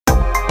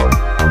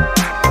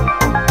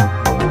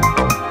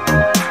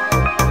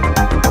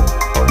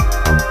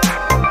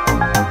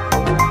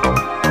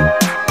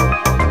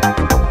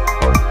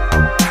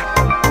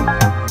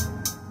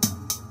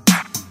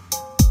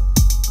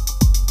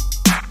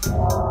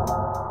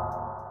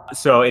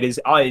So it is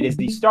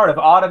the start of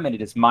autumn, and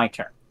it is my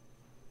turn.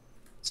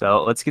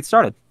 So let's get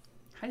started.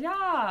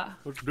 Hiya!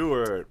 Let's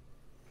do it.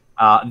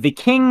 The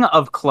King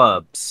of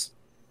Clubs.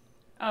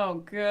 Oh,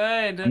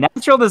 good.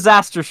 Natural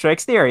disaster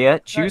strikes the area.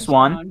 Choose That's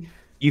one. wrong.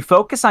 You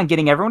focus on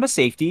getting everyone to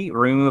safety,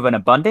 remove an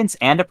abundance,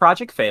 and a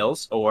project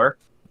fails, or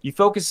you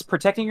focus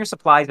protecting your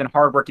supplies and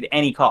hard work at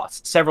any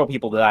cost. Several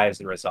people die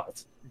as a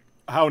result.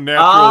 How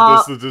natural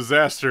does the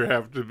disaster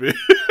have to be?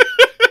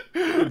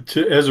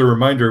 As a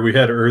reminder, we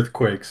had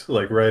earthquakes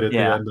like right at the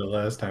Yeah. end of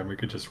last time. We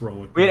could just roll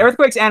with We had that.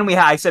 earthquakes, and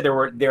I said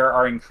there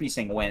are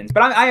increasing winds,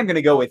 but I am going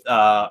to go with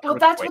Oh,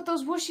 that's earthquake. what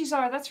those whooshies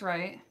are. That's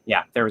right.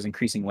 Yeah, there was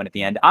increasing wind at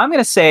the end. I'm going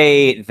to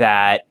say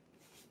that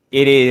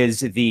it is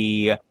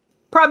the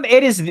problem.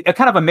 It is a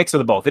kind of a mix of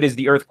the both. It is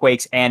the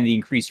earthquakes and the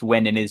increased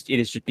wind, and it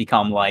has just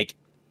become like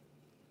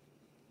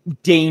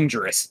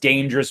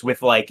dangerous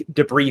with like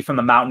debris from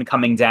the mountain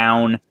coming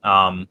down,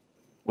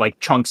 like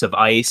chunks of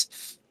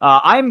ice.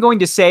 I'm going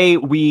to say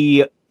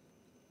we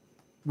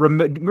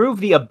remove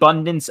the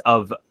abundance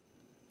of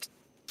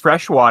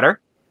fresh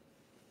water,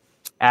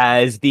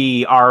 as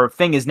our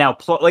thing is now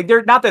like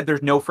not that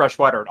there's no fresh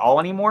water at all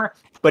anymore,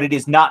 but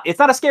it's not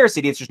a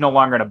scarcity, it's just no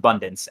longer an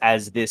abundance,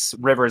 as this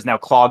river is now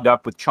clogged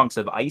up with chunks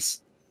of ice.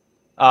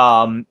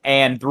 And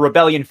the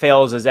rebellion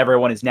fails as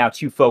everyone is now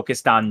too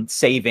focused on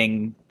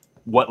saving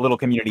what little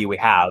community we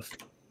have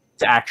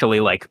to actually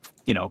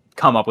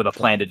come up with a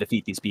plan to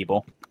defeat these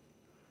people.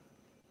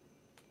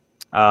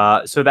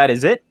 So that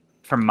is it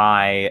for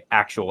my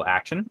actual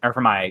action, or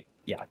for my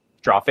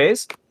draw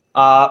phase.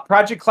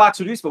 Project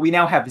clocks reduced, but we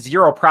now have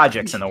 0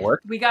 projects in the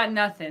work. We got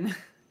nothing.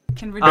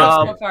 Can reduce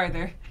no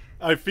farther.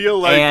 I feel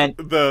like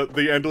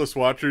the Endless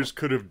Watchers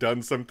could have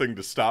done something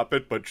to stop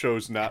it, but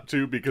chose not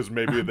to because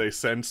maybe they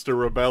sensed a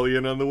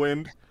rebellion on the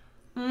wind.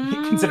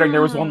 Considering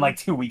there was one like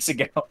 2 weeks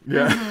ago.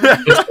 Yeah.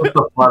 It's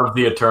the part of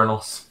the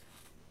Eternals.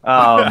 So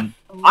I'm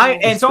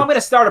going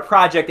to start a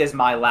project as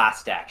my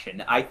last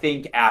action. I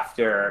think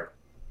after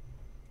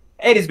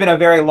it has been a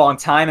very long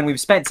time and we've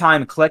spent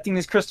time collecting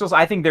these crystals,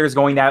 I think there's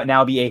going to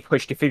now be a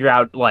push to figure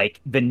out like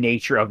the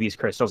nature of these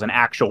crystals and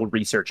actual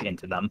research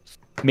into them.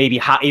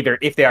 Maybe either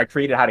if they are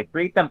created, how to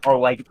create them, or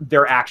like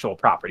their actual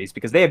properties,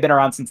 because they have been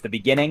around since the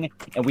beginning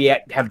and we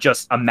have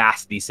just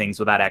amassed these things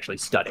without actually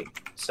studying.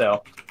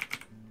 So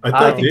I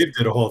thought Dave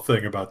did a whole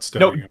thing about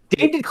studying them.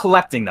 Dave did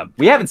collecting them.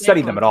 We haven't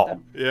studied them at all.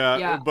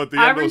 Yeah, but the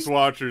Endless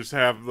Watchers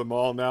have them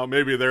all now.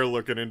 Maybe they're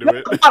looking into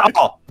it. Not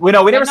all. We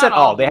never said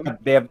all. They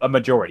have a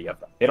majority of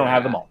them. They don't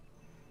have them all.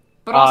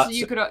 But also,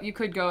 you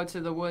could go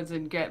to the woods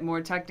and get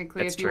more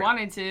technically if you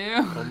wanted to.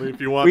 Only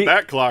if you want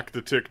that clock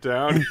to tick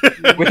down.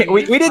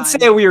 we did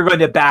say we were going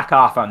to back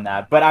off on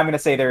that, but I'm going to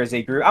say there is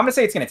a group. I'm going to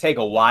say it's going to take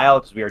a while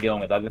because we are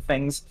dealing with other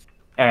things.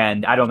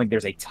 And I don't think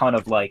there's a ton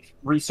of like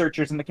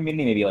researchers in the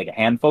community, maybe like a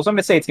handful. So I'm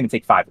going to say it's going to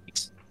take 5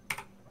 weeks.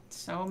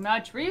 So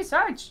much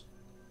research.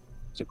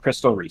 So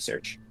crystal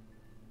research.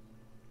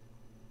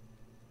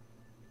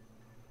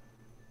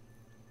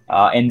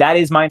 And that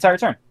is my entire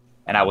turn.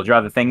 And I will draw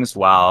the things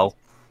while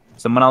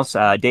someone else,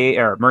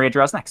 Maria,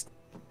 draws next.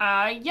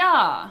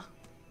 Yeah.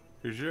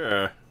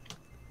 Yeah.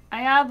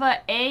 I have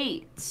a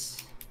 8.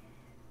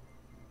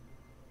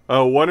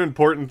 One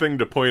important thing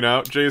to point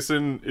out,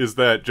 Jason, is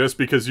that just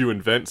because you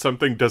invent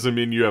something doesn't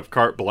mean you have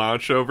carte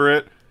blanche over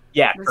it.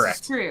 Yeah, this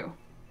correct. Is true.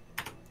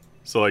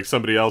 So, like,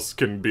 somebody else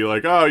can be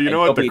like, oh, you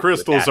know what? The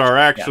crystals are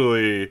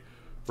actually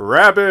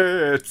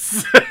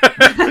rabbits.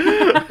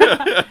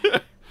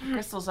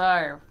 Crystals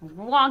are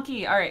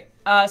wonky. All right.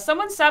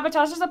 Someone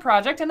sabotages the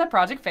project and the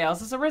project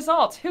fails as a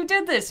result. Who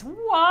did this?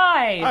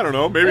 Why? I don't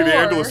know. Maybe the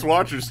Endless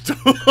Watchers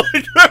don't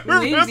like that.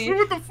 Maybe.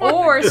 With the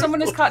Or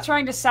someone is caught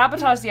trying to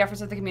sabotage the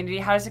efforts of the community.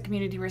 How does the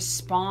community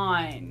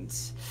respond?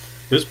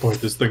 At this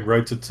point, this thing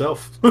writes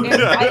itself.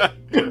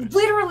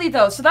 Literally,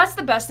 though. So that's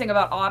the best thing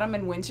about autumn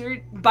and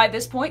winter. By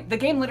this point, the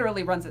game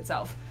literally runs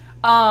itself.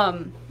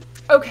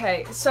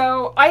 Okay,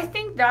 so I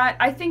think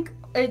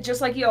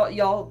just like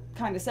y'all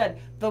kind of said,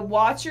 the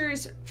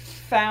Watchers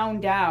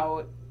found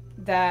out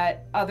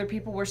that other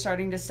people were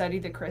starting to study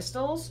the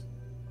crystals,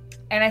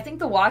 and I think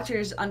the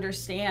Watchers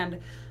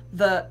understand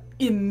the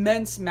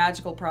immense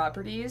magical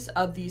properties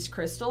of these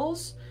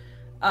crystals.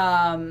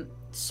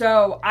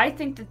 So I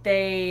think that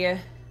they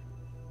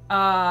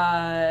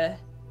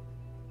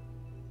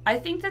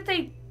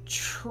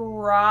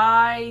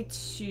try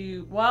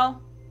to.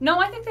 Well, no,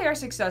 I think they are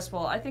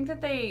successful. I think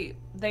that they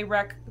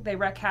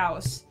wreck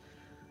house.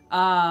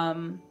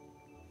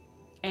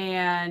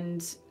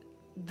 And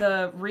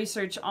the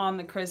research on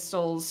the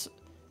crystals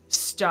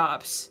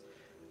stops,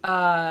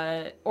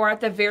 or at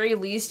the very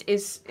least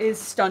is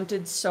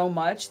stunted so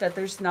much that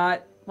there's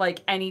not like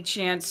any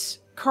chance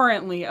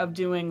currently of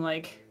doing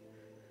like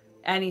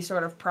any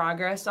sort of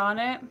progress on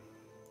it,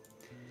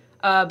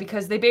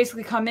 because they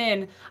basically come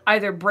in,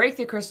 either break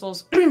the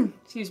crystals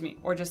excuse me,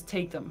 or just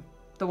take them,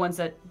 the ones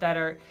that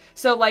are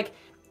so like.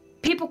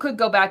 People could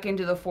go back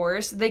into the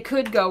forest. They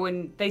could go,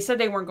 and they said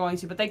they weren't going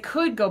to, but they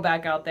could go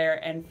back out there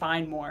and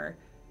find more.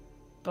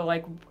 But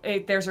like,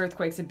 there's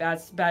earthquakes and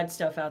bad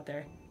stuff out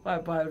there. Why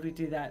would we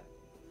do that?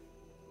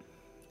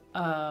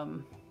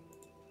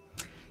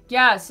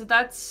 Yeah, so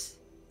that's...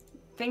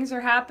 Things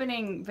are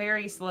happening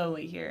very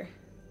slowly here.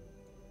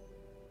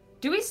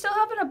 Do we still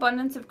have an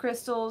abundance of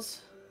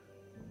crystals?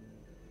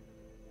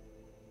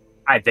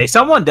 I'd say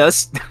someone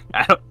does.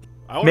 I don't...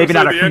 Maybe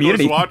not our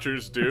community. Endless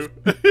Watchers do.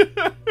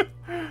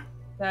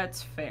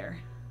 That's fair.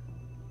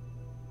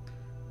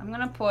 I'm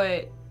gonna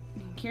put...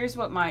 Here's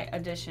what my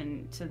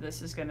addition to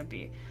this is gonna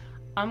be.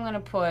 I'm gonna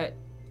put...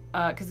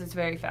 because it's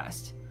very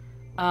fast.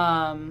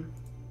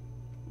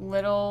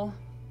 Little...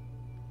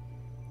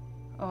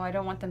 Oh, I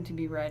don't want them to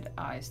be red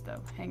eyes,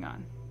 though. Hang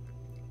on.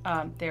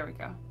 There we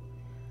go.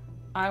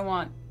 I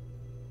want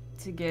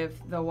to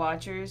give the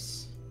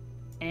Watchers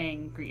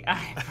angry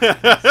eyes.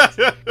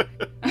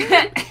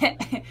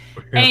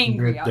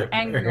 angry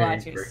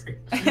Watchers.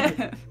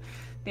 The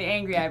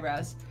angry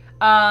eyebrows.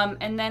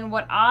 And then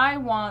what I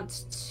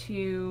want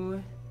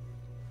to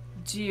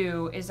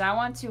do is I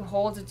want to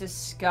hold a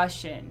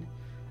discussion.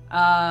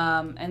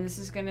 And this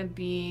is going to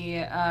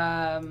be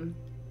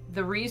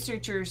the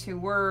researchers who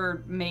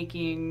were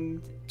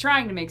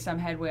trying to make some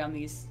headway on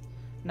these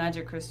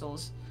magic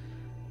crystals.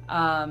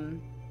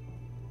 And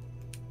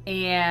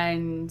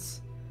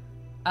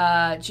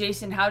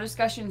Jason, how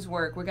discussions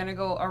work, we're going to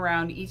go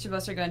around. Each of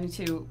us are going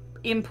to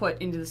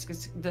input into this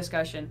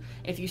discussion.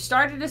 If you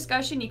start a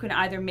discussion, you can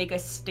either make a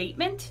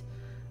statement,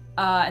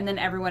 and then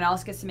everyone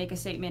else gets to make a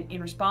statement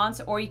in response,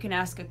 or you can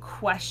ask a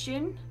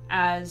question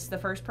as the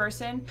first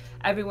person.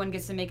 Everyone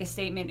gets to make a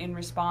statement in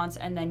response,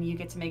 and then you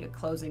get to make a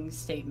closing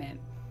statement.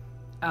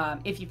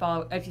 If you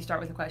start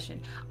with a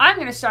question, I'm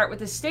going to start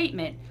with a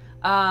statement.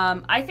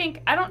 I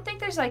don't think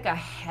there's like a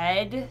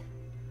head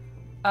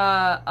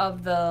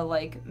of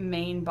the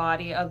main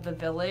body of the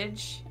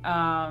village.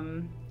 I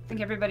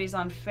think everybody's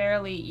on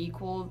fairly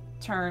equal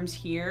terms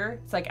here.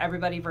 It's like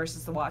everybody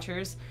versus the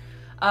Watchers.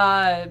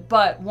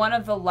 But one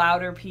of the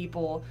louder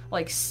people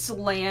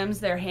slams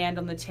their hand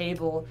on the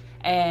table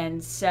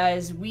and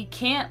says, "We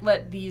can't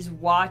let these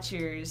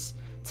Watchers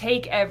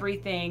take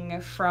everything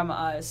from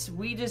us.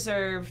 We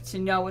deserve to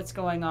know what's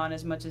going on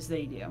as much as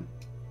they do."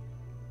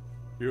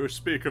 You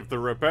speak of the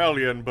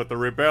rebellion, but the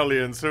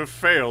rebellions have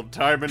failed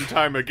time and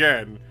time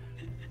again.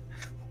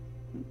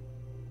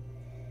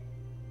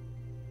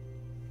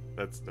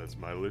 That's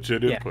my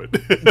legit input.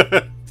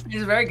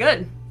 It's very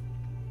good.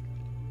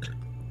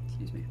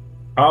 Excuse me.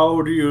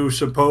 How do you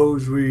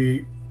suppose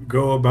we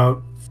go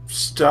about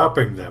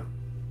stopping them?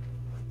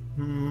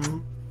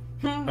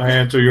 I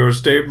answer your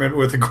statement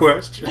with a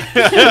question.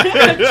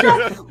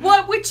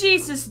 What would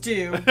Jesus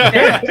do?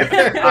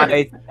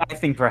 I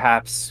think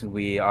perhaps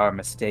our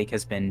mistake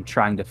has been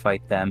trying to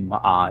fight them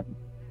on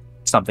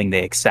something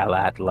they excel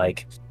at,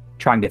 like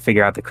trying to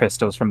figure out the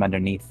crystals from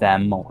underneath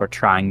them, or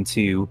trying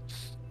to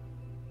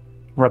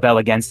rebel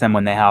against them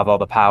when they have all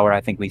the power.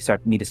 I think we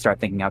need to start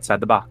thinking outside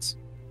the box.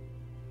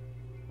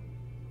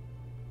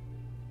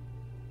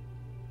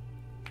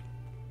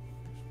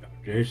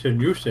 Jason,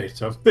 you say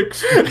something.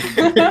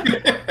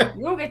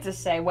 You'll get to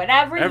say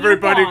whatever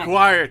Everybody you want.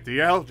 quiet.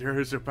 The Elder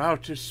is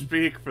about to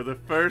speak for the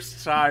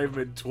first time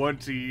in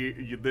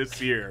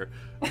this year.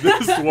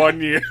 This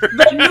 1 year.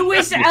 The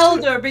newest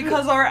Elder,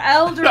 because our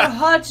Elder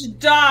Hutch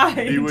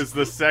died. He was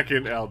the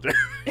second Elder.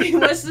 He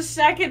was the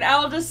second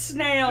Elder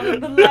Snail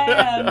in the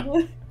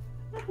land.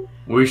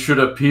 We should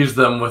appease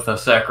them with a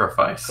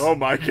sacrifice. Oh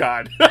my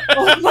god.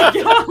 Oh my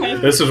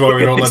god. This is why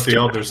we don't let the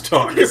elders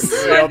talk.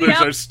 The elders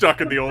are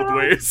stuck in the old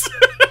ways.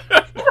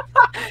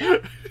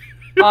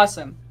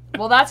 Awesome.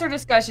 Well, that's our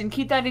discussion.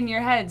 Keep that in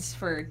your heads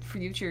for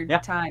future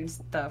time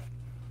stuff.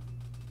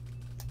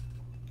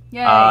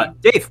 Yay.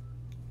 Dave.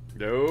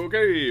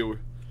 Okay.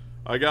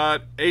 I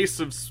got Ace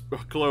of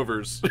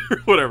Clovers.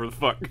 Whatever the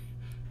fuck.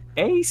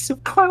 Ace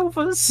of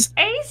Clovers.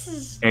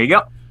 Aces. There you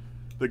go.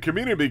 The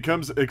community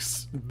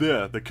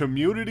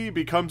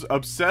becomes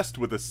obsessed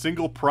with a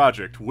single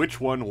project. Which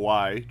one?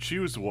 Why?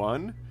 Choose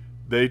one.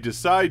 They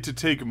decide to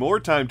take more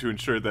time to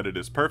ensure that it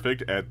is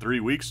perfect. Add 3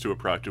 weeks to a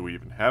project. Do we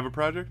even have a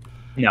project?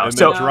 No. And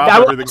So then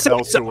drop everything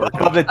else to work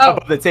above on.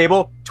 above the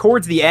table.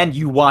 Towards the end,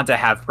 you want to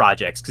have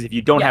projects, because if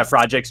you don't have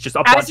projects, just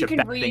a bunch of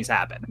bad things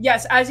happen.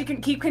 Yes, as you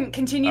can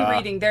continue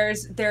reading, there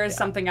is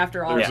something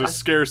after all. There's of a us.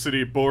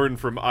 scarcity born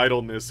from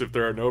idleness if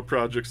there are no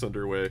projects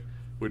underway.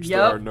 Which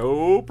there are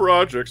no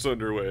projects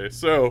underway.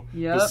 So,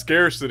 the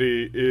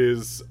scarcity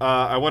is,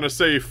 I want to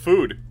say,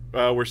 food.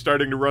 We're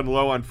starting to run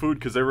low on food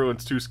because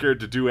everyone's too scared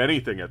to do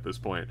anything at this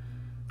point.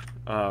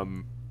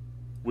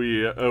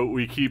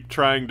 We keep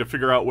trying to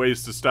figure out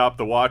ways to stop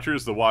the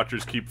Watchers. The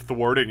Watchers keep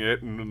thwarting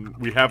it, and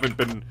we haven't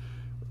been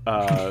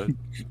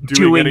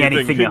doing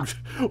anything else.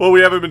 Well, we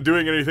haven't been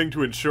doing anything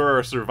to ensure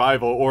our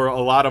survival, or a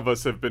lot of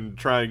us have been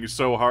trying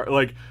so hard.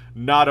 Like,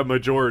 not a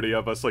majority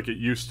of us, like it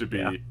used to be.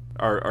 Yeah.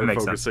 Are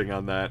focusing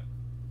on that.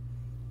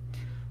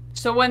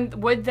 So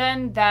would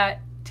then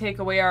that take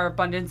away our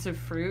abundance of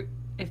fruit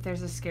if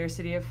there's a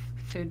scarcity of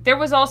food? There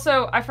was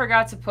also, I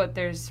forgot to put,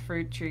 there's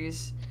fruit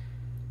trees.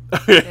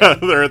 Yeah,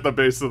 they're at the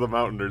base of the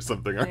mountain or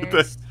something, aren't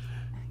they?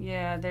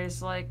 Yeah,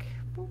 there's like...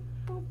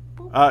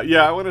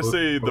 Yeah, I want to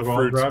say the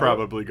fruit's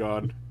probably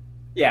gone.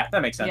 Yeah,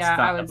 that makes sense. Yeah, It's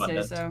not I would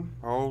abundant. say so.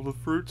 All the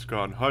fruit's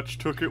gone. Hutch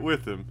took it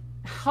with him.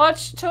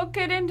 Hutch took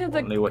it into the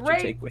Only what you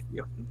great. take with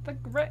you.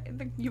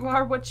 You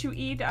are what you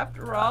eat,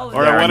 after all.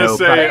 Or There I are no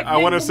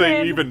want to say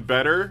man. even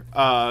better.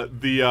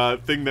 The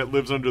thing that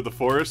lives under the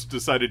forest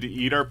decided to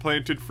eat our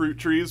planted fruit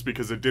trees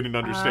because it didn't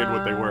understand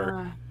what they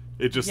were.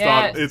 It just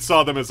thought it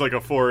saw them as like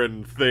a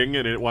foreign thing,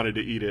 and it wanted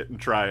to eat it and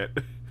try it.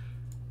 It's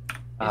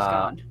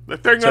gone. The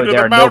thing So under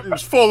there the are no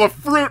mountain's full of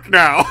fruit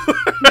now.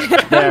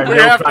 There are We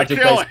no have to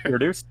project kill dice it.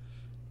 produced.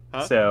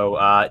 Huh?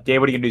 So, Dave,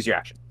 what are you gonna do as your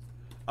action?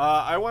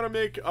 I want to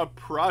make a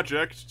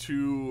project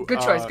to.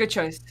 Good choice. Good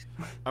choice.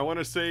 I want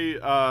to say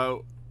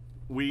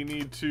we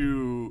need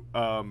to.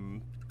 I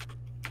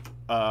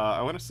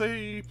want to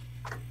say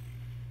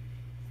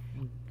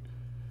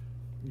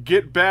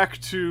get back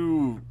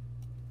to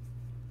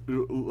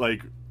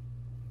like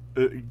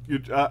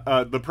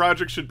the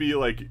project should be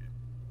like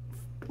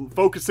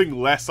focusing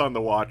less on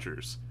the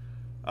Watchers.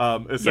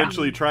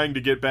 Essentially trying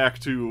to get back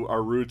to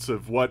our roots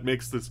of what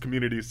makes this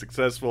community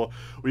successful.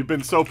 We've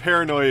been so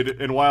paranoid,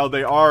 and while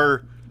they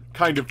are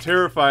kind of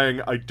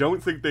terrifying, I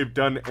don't think they've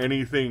done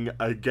anything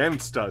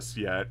against us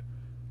yet.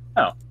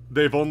 Oh.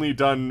 They've only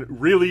done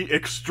really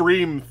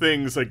extreme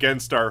things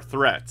against our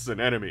threats and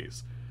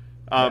enemies.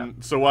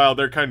 So while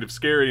they're kind of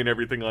scary and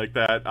everything like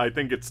that, I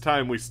think it's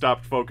time we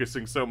stopped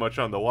focusing so much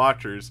on the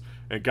Watchers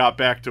and got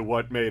back to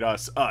what made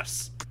us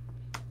us.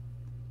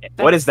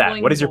 What is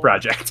that? What is your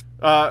project?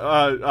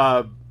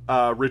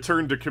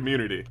 Return to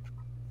community.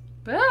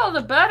 Build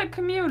a better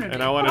community.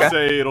 And I want to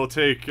say it'll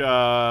take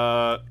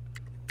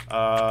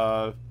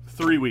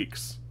 3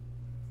 weeks.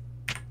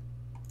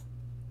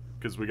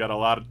 Because we got a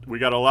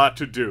lot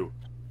to do.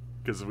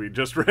 Because we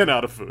just ran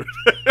out of food.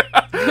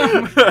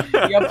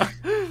 Yep.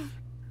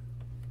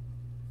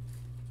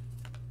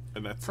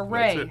 And that's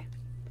Hooray. it. All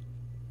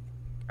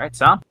right,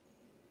 Sam.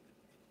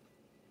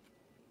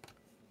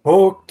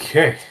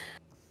 Okay.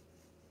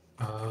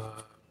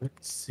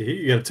 Let's see.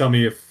 You gotta tell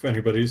me if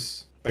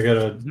anybody's. I got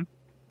a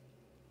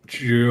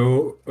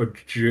a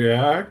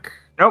Jack.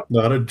 Nope.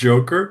 Not a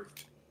Joker.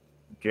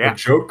 Yeah. A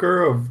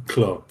Joker of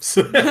clubs.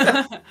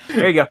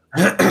 There you go.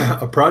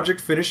 A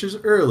project finishes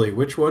early.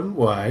 Which one?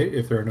 Why?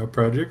 If there are no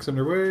projects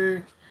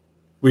underway,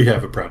 we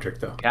have a project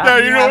though. Yeah,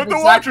 you know what? The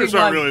exactly Watchers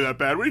aren't one. really that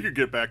bad. We could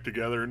get back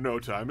together in no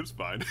time. It's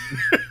fine.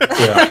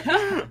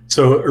 Yeah.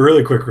 So a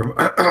really quick.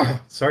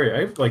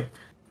 Sorry,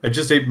 I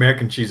just ate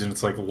mac and cheese and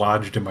it's like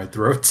lodged in my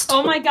throat.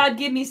 Oh my god,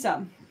 give me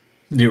some.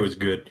 It was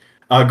good.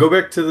 Go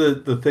back to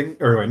the thing.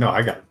 Or wait, no,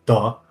 I got it.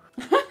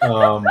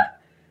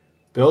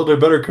 Build a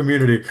better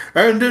community,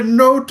 and in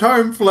no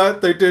time flat,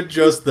 they did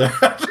just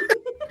that.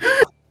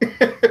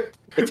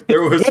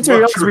 There was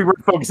We were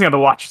focusing on the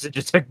Watchers. It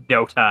just took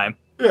no time.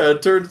 Yeah,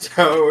 it turns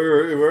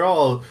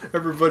out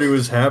everybody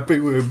was happy.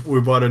 We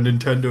bought a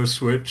Nintendo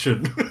Switch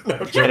and And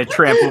a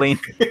trampoline.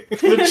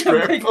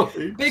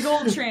 Big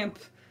old tramp.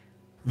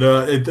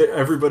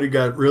 Everybody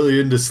got really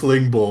into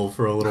Sling Bowl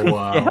for a little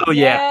while. Oh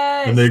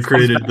yeah. Yes. And they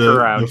created the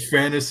around.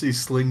 Fantasy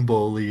Sling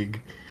Bowl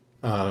League.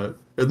 And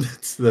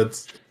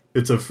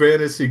it's a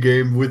fantasy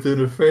game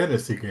within a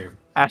fantasy game.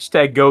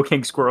 Hashtag Go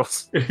King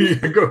Squirrels. You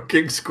go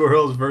King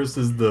Squirrels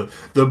versus the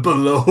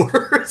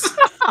Belowers.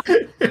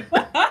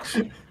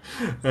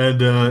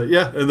 And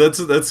and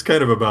that's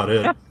kind of about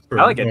it. Yeah, I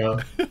like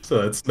it.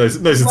 So it's nice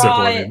and simple.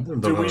 Right.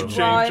 Did we change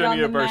Right on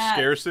any the of our mat.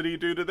 scarcity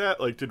due to that?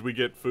 Like, did we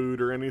get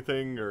food or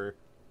anything? Or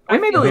I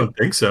maybe I don't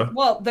think so.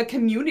 Well, the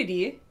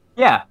community.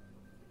 yeah.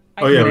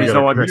 Oh, yeah, we There's got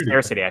no a longer community.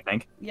 scarcity, I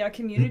think. Yeah,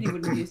 community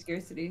wouldn't be a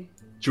scarcity.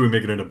 Should we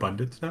make it an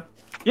abundance now?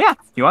 Yeah, if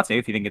you want to,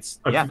 if you think it's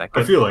that I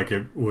good. feel like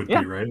it would Yeah.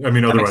 be, right? I mean, That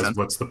makes otherwise, sense.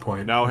 what's the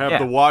point? now have Yeah.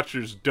 the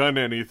Watchers done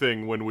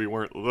anything when we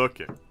weren't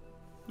looking?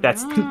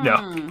 That's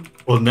no.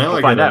 Well, now We'll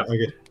I find got. out.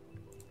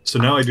 So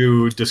now I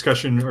do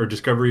discussion or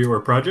discovery or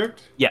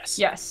project. Yes.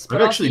 Yes, I've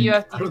but also actually- you I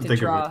have don't to think of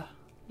draw.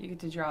 You get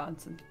to draw on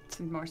some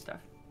more stuff.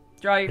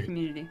 Draw your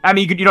community. I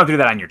mean, you don't have to do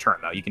that on your turn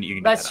though. You can. Do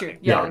That's that true. on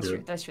Yeah, I'll that's do true.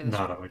 it. That's true.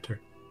 Not on my turn.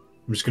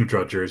 I'm just gonna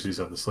draw jerseys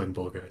on the Sling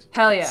Bowl guys.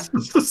 Hell yeah. So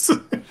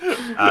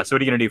what are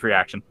you gonna do for your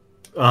action?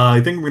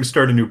 I think we're gonna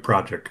start a new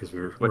project because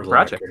we're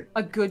project? lacking.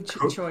 A good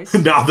choice.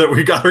 Now that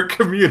we got our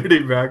community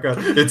back on,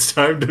 it's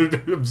time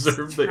to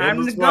observe the time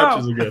endless to go.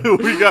 watches again.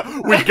 we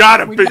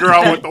gotta We figure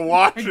gotta- out what the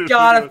Watchers. I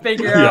gotta are.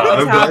 figure Yeah, out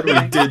I'm what's glad we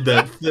happening. did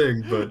that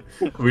thing, but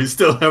we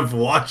still have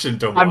watching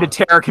to Time to watch.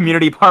 tear our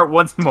community apart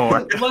once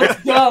more.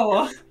 Let's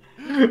go.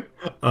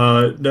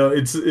 No,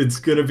 it's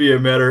gonna be a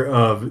matter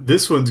of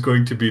this one's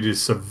going to be to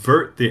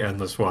subvert the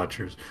endless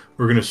watchers.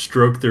 We're gonna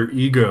stroke their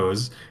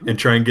egos and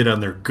try and get on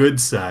their good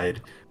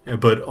side,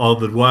 but all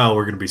the while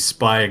we're gonna be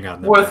spying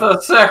on them. With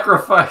a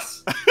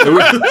sacrifice. Get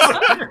out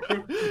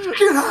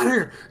of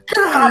here! Get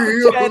out of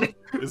here!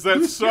 Is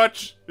that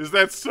such?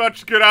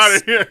 Get out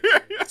of here!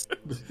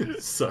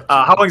 Sucks.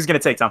 How long is it gonna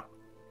take, Tom?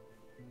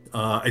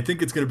 I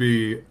think it's gonna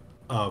be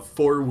a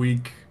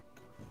 4-week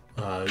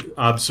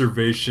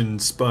observation,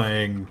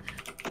 spying,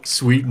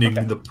 sweetening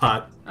the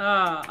pot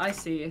Ah, I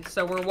see.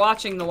 So we're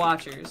watching the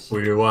Watchers.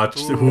 We watched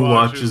who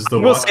watches the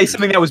We'll Watchers. say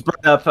something that was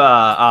brought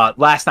up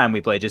last time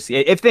we played. Just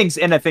if things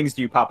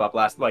do pop up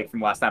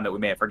from last time that we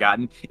may have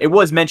forgotten. It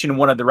was mentioned in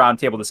one of the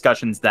roundtable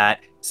discussions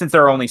that since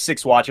there are only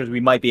 6 Watchers, we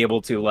might be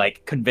able to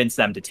like convince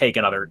them to take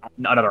another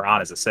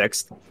on as a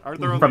 6th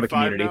Aren't there from only the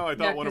community. Now? I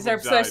thought one of them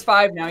there's died.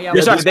 5 now. Yeah,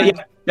 That's what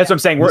I'm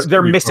saying.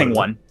 They're be missing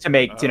part of one to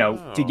make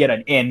to get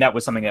an in. That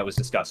was something that was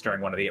discussed during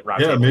one of the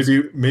roundtables.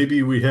 Yeah,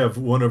 maybe we have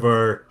one of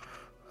our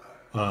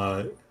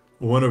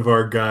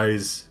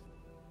guys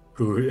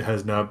who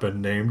has not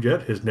been named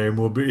yet. His name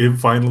will be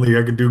finally.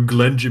 I can do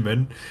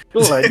Glenjamin.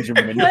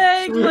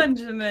 Hey,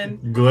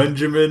 Glenjamin.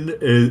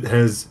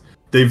 Glenjamin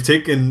they've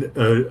taken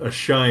a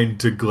shine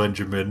to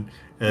Glenjamin,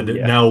 and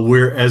now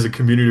we're as a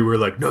community we're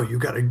like, no, you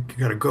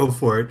gotta go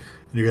for it,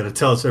 and you gotta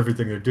tell us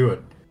everything they're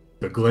doing.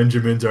 The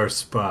Glenjamin's our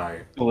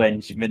spy.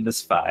 Glenjamin the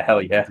spy,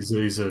 hell yeah.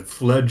 He's a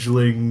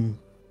fledgling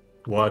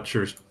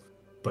watcher,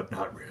 but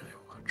not really a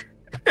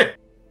watcher.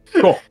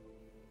 Cool.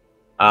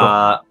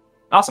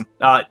 Awesome.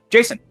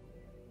 Jason.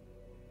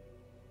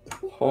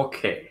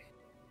 Okay.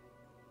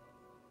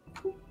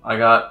 I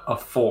got a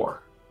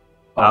 4.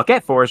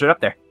 Okay, 4 is right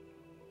up there.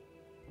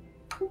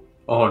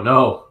 Oh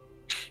no.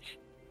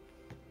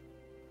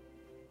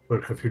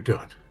 What have you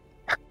done?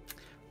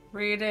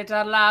 Read it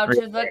aloud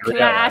to the Read it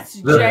class,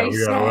 aloud.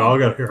 Jason. We all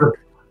got here.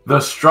 The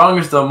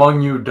strongest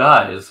among you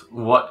dies.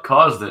 What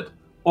caused it?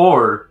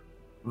 Or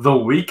the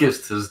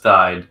weakest has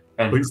died,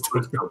 and Please who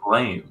is to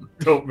blame?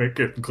 Don't make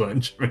it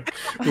Glenjamin.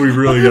 We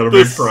really got to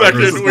make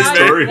progress in the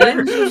story.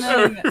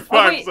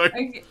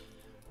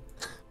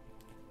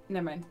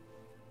 Never mind.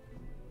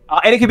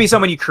 And it could be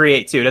someone you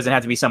create too. It doesn't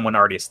have to be someone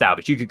already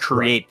established. You could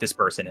create this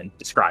person and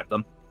describe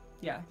them.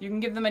 Yeah, you can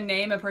give them a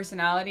name, a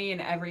personality,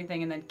 and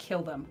everything, and then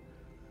kill them.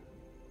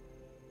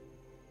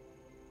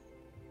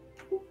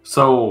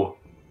 So,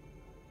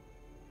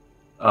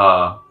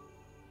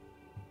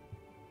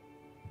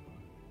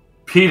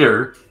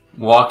 Peter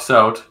walks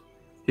out.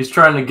 He's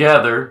trying to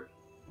gather,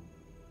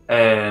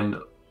 and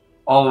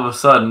all of a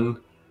sudden,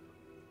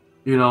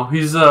 he's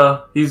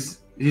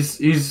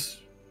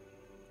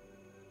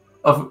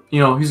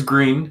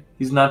green.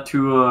 He's not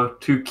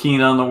too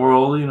keen on the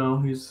world.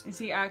 Is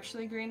he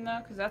actually green though?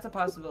 Because that's a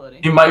possibility.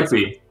 He might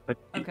be.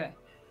 Okay.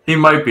 He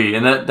might be,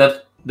 and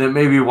that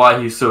may be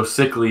why he's so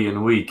sickly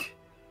and weak,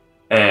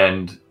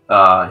 and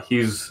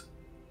he's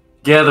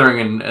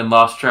gathering and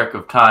lost track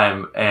of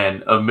time,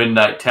 and a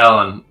midnight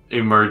talon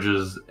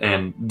emerges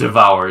and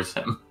devours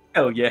him.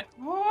 Hell yeah.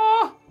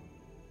 Oh,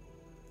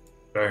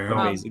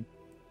 Amazing.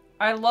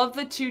 I love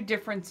the 2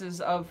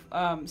 differences of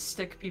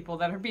stick people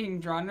that are being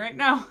drawn right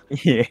now.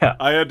 Yeah.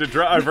 I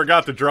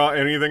forgot to draw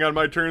anything on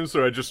my turn,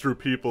 so I just drew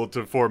people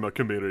to form a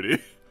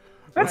community.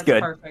 That's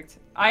good. Perfect.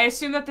 I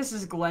assume that this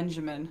is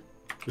Glenjamin.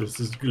 This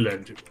is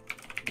Glenjamin.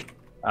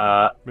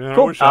 Man,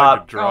 cool. I wish I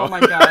could draw. Oh my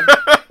god.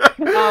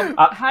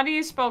 How do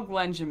you spell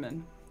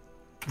Glenjamin?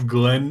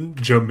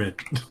 Glenjamin.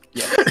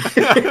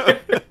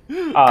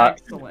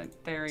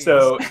 Excellent. There he is.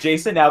 So,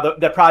 Jason, now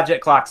the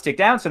project clocks tick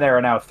down, so there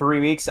are now 3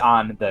 weeks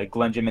on the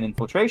Glenjamin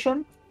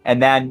infiltration,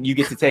 and then you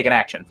get to take an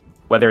action.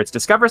 Whether it's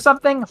discover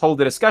something, hold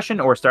a discussion,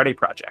 or start a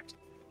project.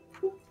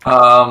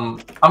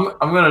 I'm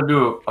gonna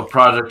do a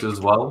project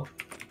as well.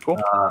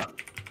 Cool.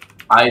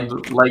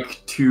 I'd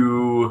like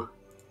to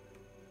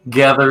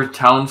gather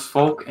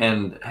townsfolk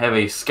and have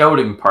a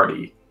scouting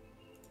party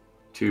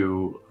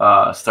to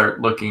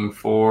start looking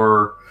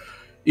for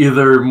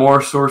either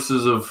more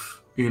sources of,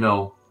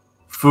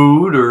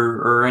 food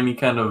or any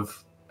kind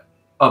of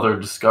other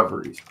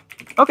discoveries.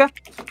 Okay.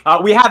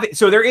 We have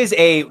so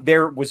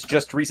there was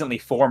just recently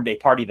formed a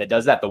party that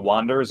does that. The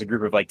Wanderers, a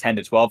group of like 10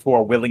 to 12 who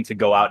are willing to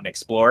go out and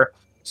explore.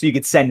 So you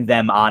could send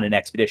them on an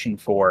expedition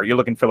you're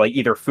looking for like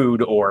either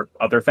food or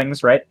other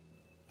things, right?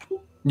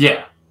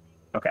 Yeah.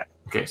 Okay.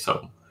 Okay,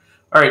 so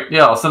all right,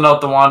 yeah, I'll send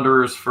out the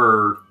Wanderers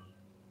for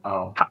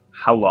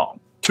how long?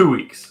 2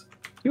 weeks.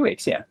 2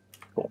 weeks, yeah.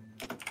 Cool.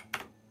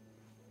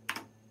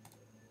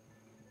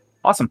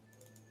 Awesome.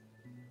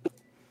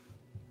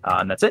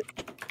 And that's it.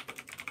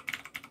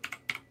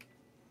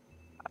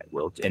 I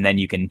will, and then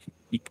you can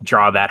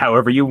draw that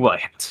however you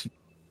want.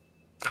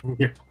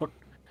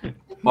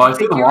 Well, I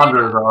think the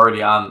Wanderers are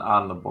already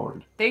on the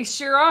board. They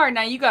sure are.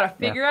 Now you gotta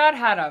figure out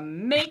how to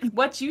make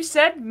what you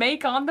said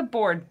make on the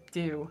board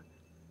do.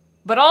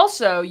 But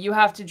also, you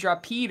have to draw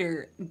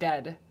Peter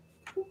dead.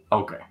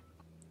 Okay.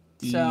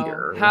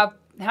 So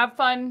have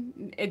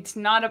fun. It's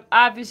not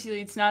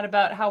obviously it's not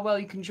about how well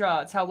you can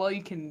draw. It's how well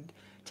you can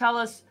tell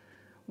us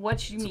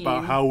what you mean. It's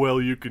about how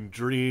well you can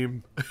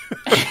dream.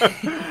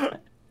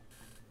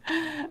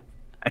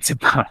 That's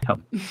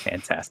about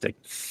fantastic.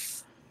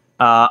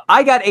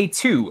 I got a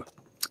 2.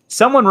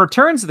 Someone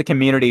returns to the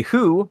community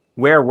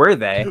where were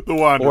they? The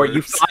Wanderers. Or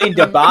you find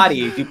a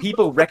body. Do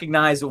people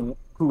recognize who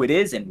it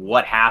is and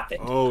what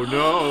happened? Oh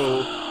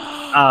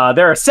no.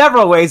 There are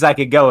several ways I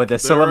could go with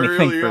this, so let me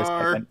think for a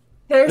are. second.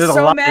 There's a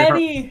so lot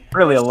many.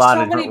 Really a lot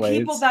so of many different ways.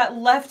 people that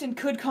left and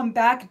could come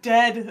back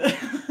dead.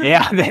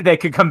 Yeah, they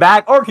could come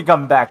back or could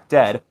come back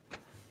dead.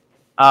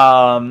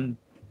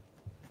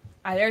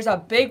 There's a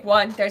big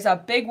one. There's a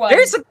big one.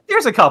 There's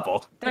a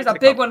couple. There's a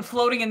big one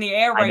floating in the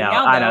air right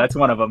now. I know. That's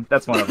one of them.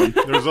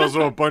 There's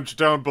also a bunch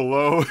down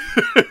below.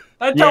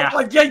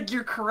 Yeah,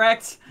 you're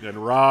correct. And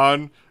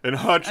Ron and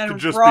Hutch to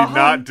just be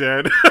not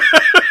dead.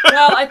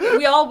 Well,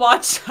 we all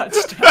watched Hutch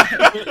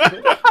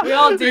die. We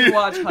all did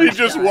watch Hutch die. He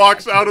just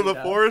walks out of the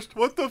forest.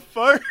 What the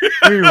fuck?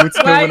 Dude,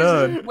 what's going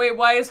on? Wait,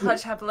 why does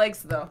Hutch have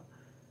legs, though?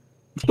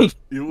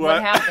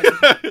 What happened?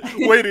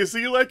 Wait, is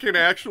he like an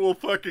actual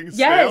fucking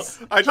snail?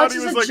 Yes. I thought he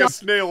was like a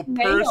snail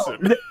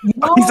person.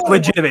 No, he's a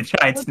legitimate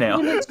giant snail.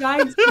 A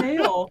giant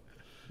snail.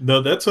 No,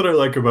 that's what I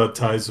like about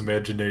Ty's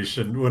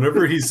imagination.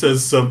 Whenever he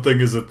says something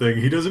is a thing,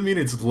 he doesn't mean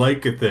it's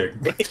like a thing.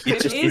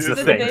 It just is is a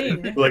the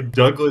thing. thing. Like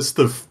Douglas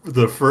the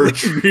fir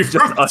tree.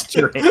 Just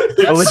ushering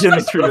a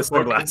legitimate tree with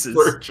sunglasses.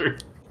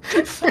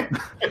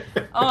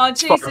 Oh,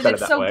 Jason,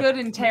 it's so good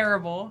and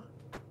terrible.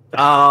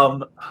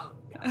 Oh,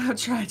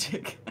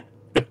 tragic.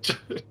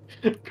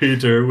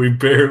 Peter, we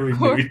barely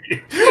knew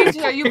you.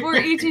 Peter, you were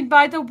eaten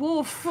by the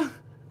wolf.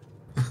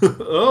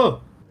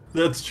 Oh,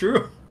 that's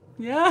true.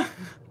 Yeah.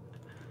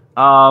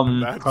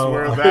 That's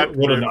where that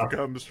what myth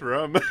comes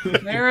from.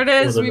 There it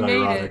is. What We an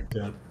made ironic it.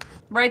 death.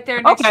 Right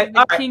there next to the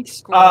all right. pink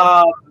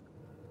squirrel.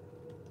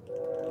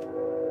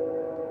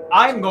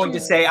 I'm going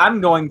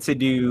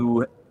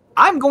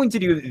to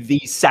do the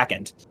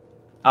second.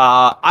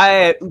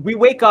 We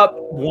wake up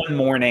one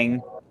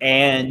morning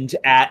and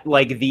at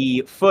like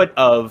the foot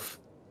of,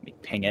 let me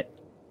ping it,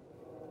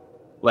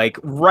 like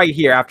right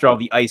here after all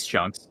the ice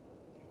chunks.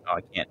 Oh,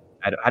 I can't.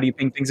 How do you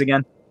ping things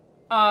again?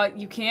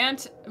 You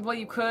can't. Well,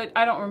 you could.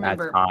 I don't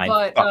remember.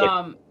 That's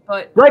fine.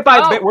 But right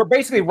by we're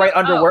basically right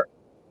under where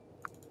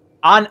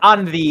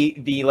on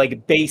the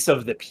like base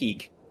of the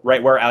peak,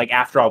 right where like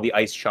after all the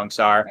ice chunks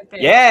are. Right there.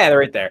 Yeah, they're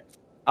right there.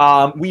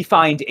 We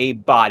find a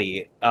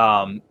body,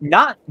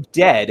 not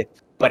dead,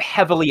 but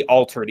heavily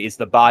altered is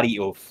the body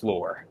of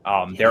Floor.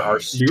 There are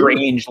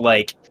strange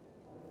like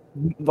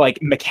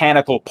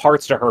mechanical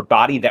parts to her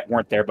body that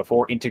weren't there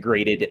before,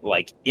 integrated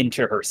like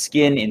into her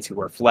skin, into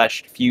her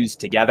flesh, fused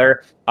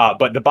together.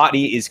 But the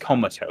body is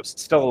comatose,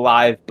 still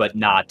alive, but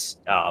not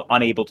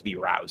unable to be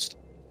roused.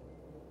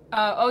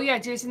 Oh yeah,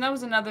 Jason, that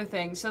was another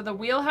thing. So the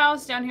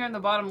wheelhouse down here on the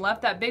bottom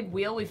left, that big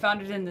wheel, we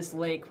found it in this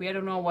lake. We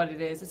don't know what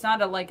it is. It's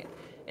not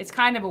it's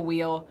kind of a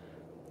wheel.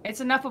 It's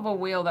enough of a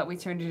wheel that we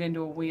turned it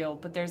into a wheel,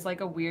 but there's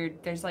weird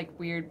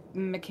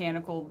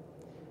mechanical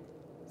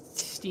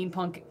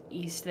steampunk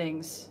East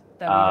things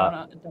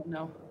that we don't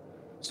know.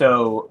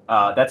 So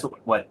that's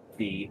what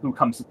the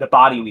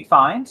body we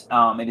find.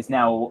 It is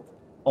now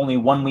only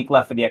 1 week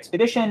left for the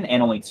expedition,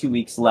 and only 2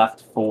 weeks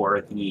left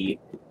for the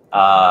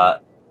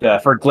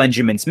for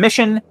Glenjamin's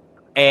mission.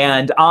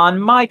 And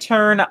on my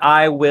turn,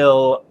 I'm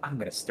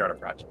going to start a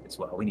project as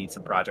well. We need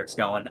some projects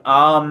going.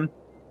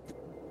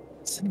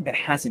 Something that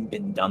hasn't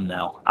been done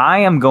though. I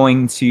am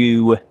going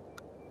to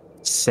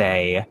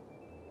say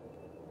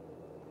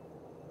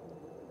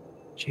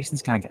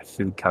Jason's gonna get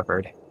food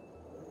covered.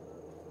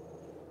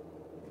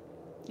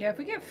 Yeah, if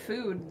we get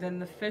food, then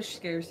the fish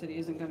scarcity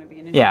isn't going to be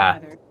an issue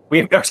either.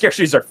 Our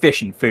scarcities are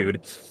fish and food.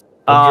 It's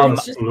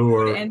just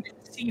food and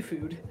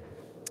seafood.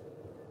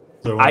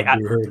 So I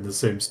do her in the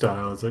same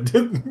style as I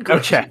did.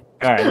 Okay,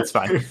 all right, that's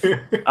fine.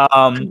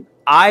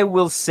 I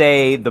will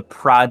say the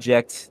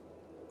project.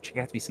 It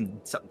has to be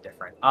something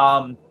different.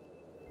 Oh,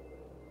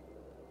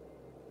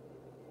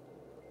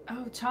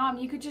 Tom,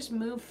 you could just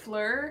move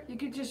Fleur. You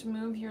could just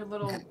move your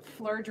little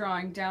Fleur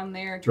drawing down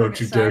there. Don't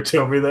you dare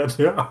tell me that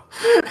now.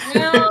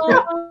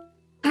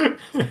 Well, you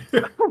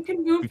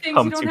can move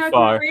things. You don't have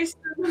to erase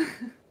them.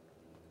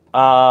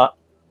 I'm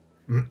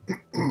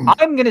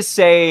gonna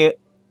say.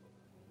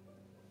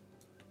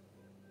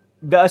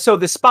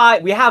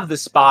 We have the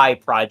spy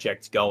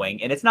project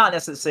going, and it's not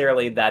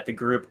necessarily that the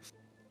group.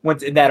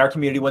 That our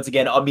community once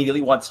again immediately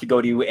wants to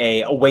go to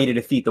a way to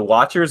defeat the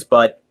Watchers,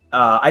 but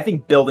I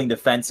think building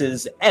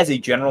defenses as a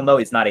general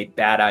note is not a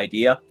bad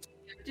idea.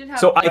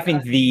 So I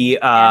think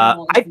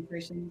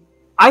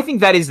I think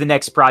that is the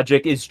next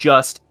project, is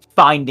just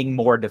finding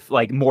more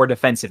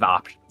defensive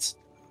options,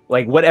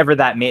 like whatever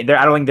that may.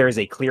 I don't think there is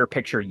a clear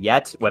picture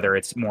yet, whether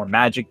it's more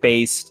magic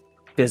based,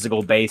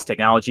 physical based,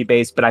 technology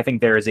based, but I think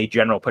there is a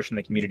general push in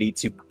the community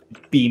to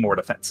be more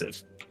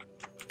defensive.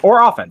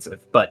 Or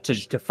offensive, but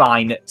to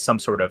find some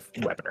sort of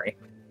weaponry.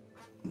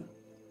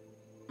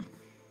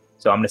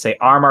 So I'm going to say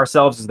arm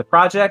ourselves as the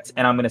project,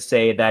 and I'm going to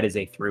say that is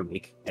a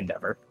 3-week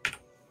endeavor.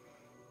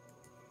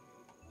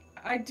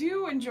 I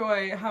do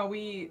enjoy how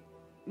we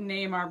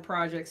name our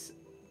projects,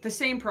 the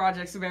same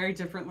projects, very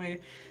differently.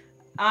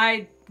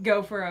 I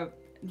go for a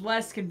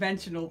less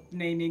conventional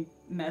naming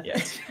method.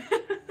 Yes.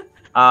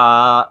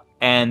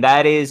 And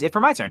that is it for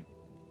my turn.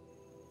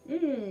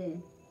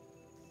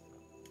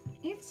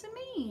 It's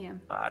me.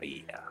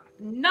 Maria.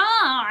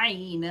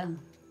 9.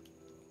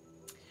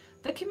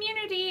 The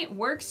community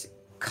works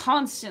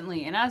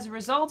constantly, and as a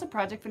result, a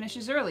project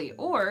finishes early,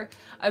 or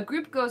a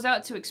group goes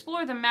out to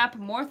explore the map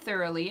more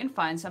thoroughly and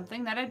find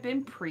something that had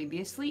been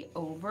previously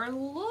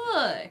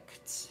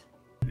overlooked.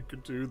 You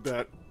could do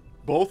that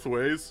both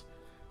ways.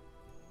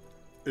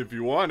 If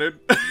you wanted.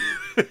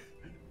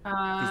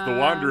 Because the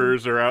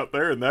Wanderers are out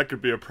there, and that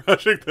could be a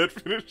project that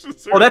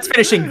finishes early. Well, that's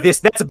finishing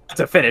this. That's about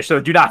to finish, so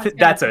do not.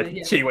 That's a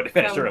shitty one to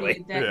finish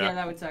early. Yeah,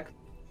 that would suck.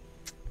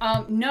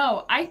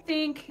 No, I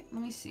think.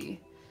 Let me see.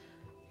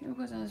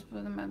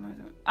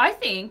 I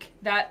think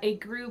that a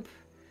group,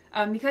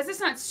 because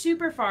it's not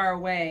super far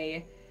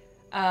away,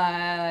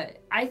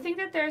 I think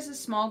that there's a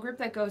small group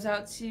that goes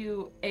out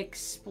to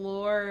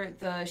explore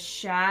the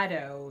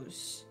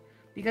shadows,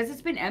 because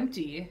it's been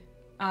empty,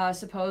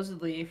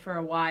 supposedly, for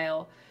a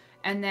while.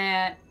 And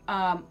that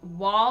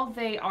while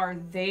they are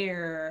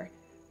there,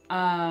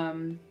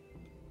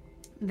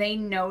 they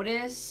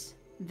notice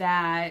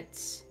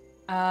that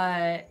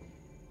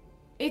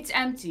it's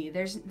empty.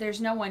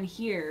 There's no one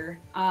here.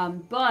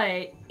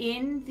 But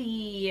in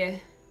the,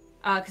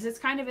 because it's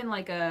kind of in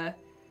like a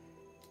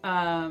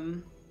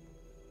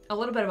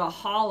little bit of a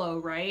hollow,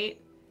 right?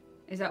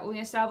 Is that what we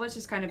established?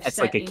 It's kind of it's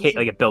set like a cave,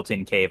 like a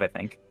built-in cave, I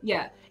think.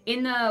 Yeah,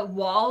 in the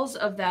walls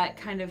of that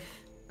kind of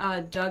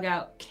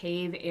dugout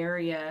cave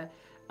area,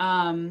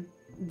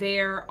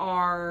 there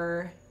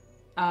are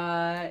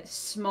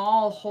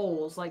small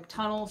holes, like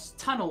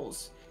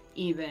tunnels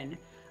even,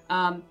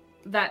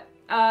 that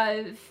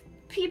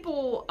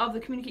people of the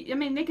community, I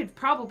mean, they could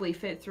probably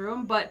fit through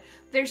them, but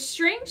they're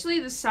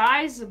strangely the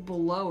size of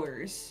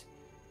blowers.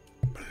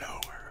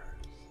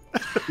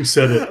 You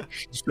said it.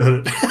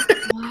 Blowers.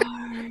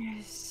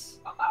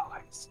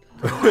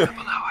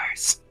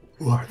 Blowers.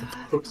 Who are the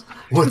blowers?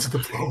 What's the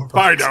blower?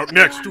 Find out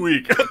next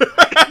week. On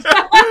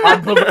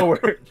the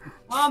blower.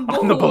 On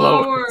the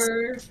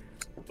blowers.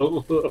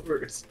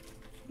 Blowers.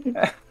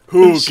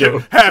 Who So-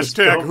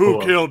 hashtag who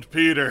cool. killed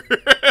Peter?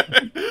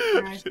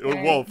 Hashtag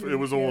A wolf. who It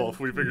was a killed wolf.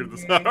 We figured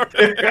this Peter. out.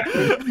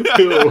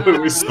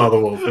 We saw the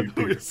wolf.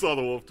 We saw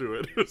the wolf do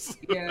it.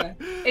 Yeah.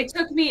 It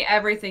took me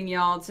everything,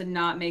 y'all, to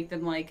not make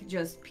them like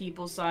just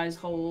people-sized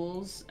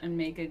holes and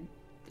make a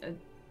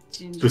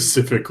ginger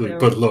Specifically, dough.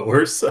 but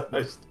lower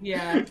size,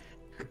 Yeah.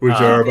 which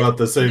are about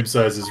the same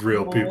size as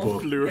real Wolf. people.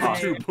 Fluid Yeah.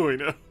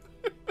 2.0.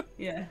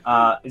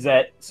 Yeah. Is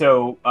that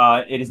so?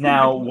 It is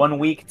now 1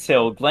 week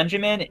till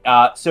Glenjamin.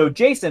 So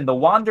Jason, the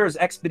Wanderers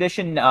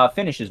expedition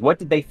finishes. What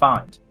did they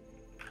find?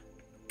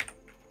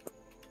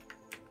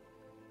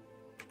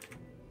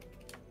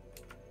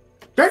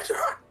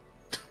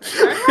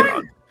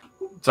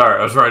 Sorry,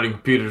 I was writing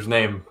Peter's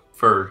name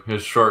for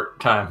his short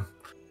time.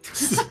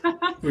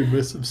 We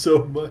miss him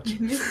so much.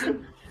 Miss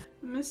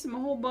him a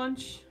whole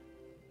bunch.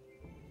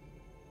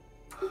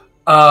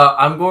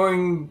 I'm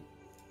going.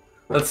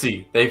 Let's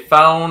see. They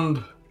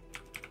found.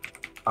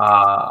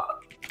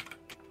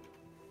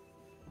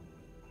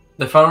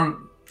 They found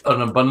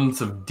an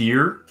abundance of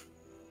deer,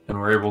 and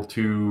were able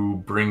to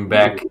bring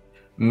back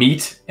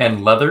meat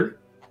and leather.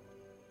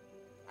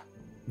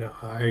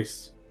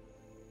 Nice.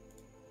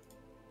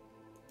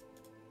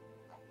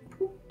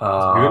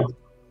 Uh,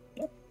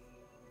 Good.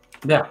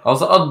 yeah,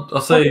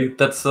 I'll say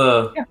that's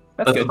That's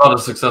that's good. about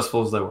as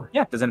successful as they were.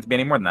 Yeah, doesn't have to be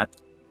any more than that.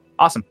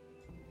 Awesome.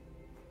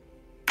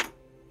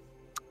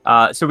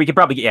 So we could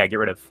probably get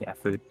rid of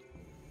food.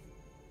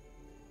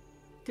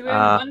 Do we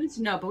have abundance?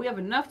 No, but we have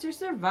enough to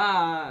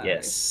survive.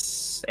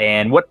 Yes.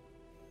 And what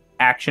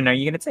action are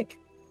you gonna take?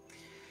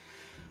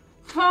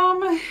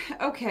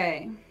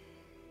 Okay.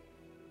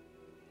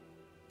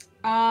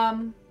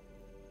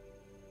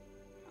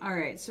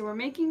 Alright, so we're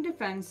making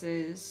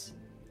defenses.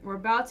 We're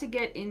about to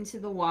get into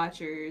the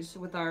Watchers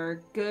with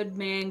our good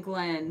man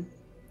Glenn.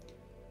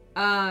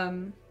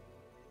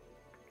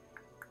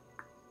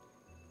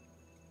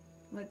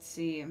 Let's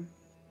see.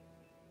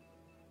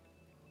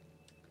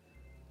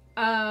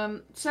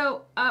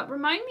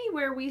 Remind me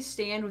where we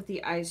stand with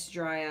the Ice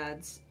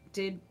Dryads.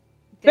 They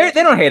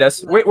don't hate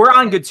us. We're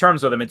on good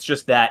terms with them. It's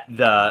just that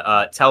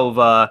the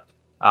Telva,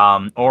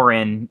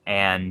 Orin,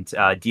 and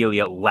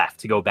Delia left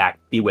to go back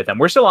be with them.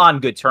 We're still on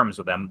good terms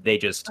with them. They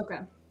just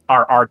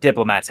our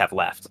diplomats have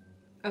left.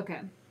 Okay.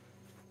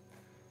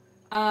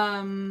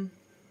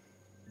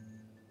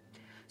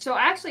 So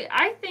actually,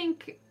 I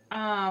think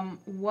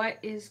what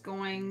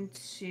I'm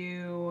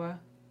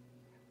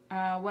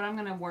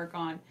going to work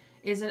on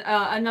is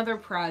another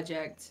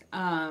project.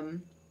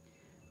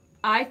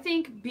 I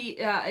think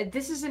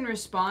this is in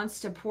response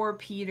to poor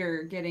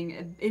Peter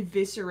getting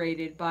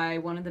eviscerated by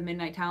one of the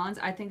Midnight Talons.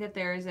 I think that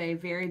there is a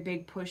very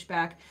big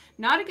pushback,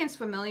 not against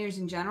familiars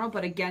in general,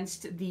 but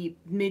against the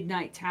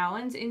Midnight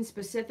Talons in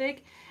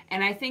specific.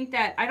 And I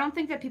don't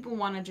think that people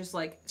want to just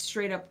like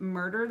straight up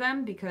murder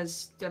them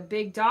because the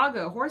big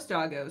horse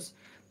doggos.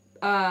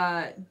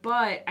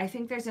 But I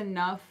think there's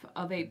enough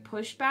of a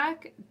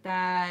pushback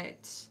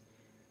that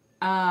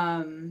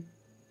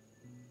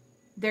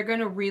they're going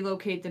to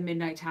relocate the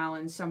Midnight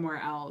Talons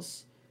somewhere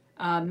else.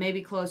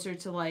 Maybe closer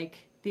to like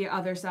the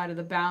other side of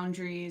the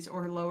boundaries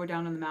or lower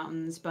down in the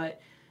mountains, but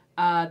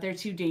they're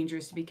too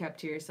dangerous to be kept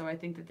here. So I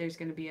think that there's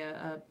going to be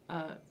a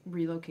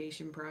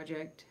relocation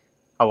project.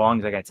 How long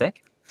is that going to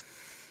take?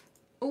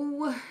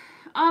 Oh,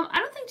 I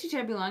don't think too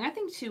terribly long. I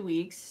think 2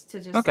 weeks to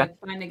just like,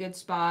 find a good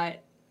spot,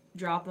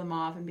 drop them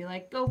off, and be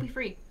like, go be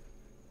free.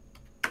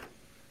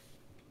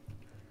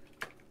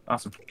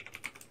 Awesome.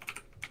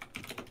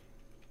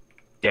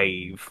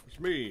 Dave. It's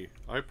me.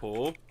 I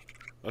pull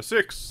a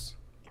 6.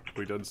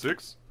 We done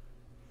 6?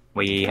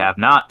 We have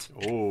not.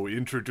 Oh,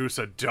 introduce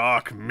a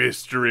dark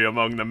mystery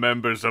among the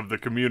members of the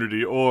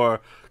community,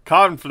 or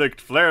conflict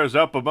flares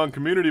up among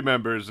community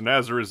members, and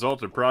as a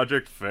result, the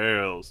project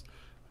fails.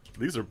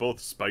 These are both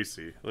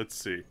spicy. Let's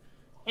see.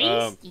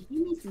 Tasty. Give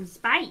me some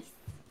spice.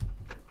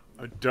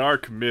 A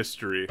dark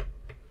mystery.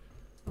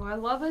 Oh, I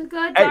love a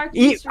good dark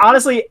mystery.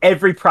 Honestly,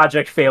 every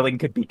project failing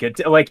could be good.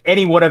 Like,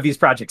 any one of these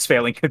projects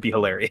failing could be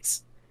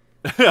hilarious.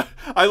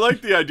 I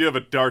like the idea of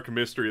a dark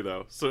mystery,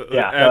 though. So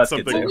Yeah, add that's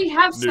something. good Well, we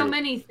have so new.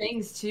 many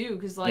things too,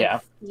 because like Yeah.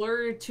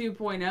 Fleur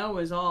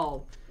 2.0 is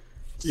all.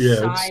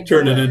 Yeah, it's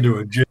turning cyborg. into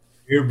a J.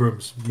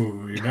 Abrams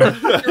movie. Now.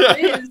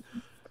 It is.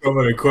 So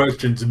many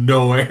questions,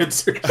 no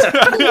answers.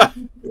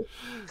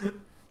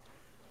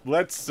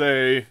 Let's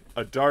say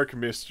a dark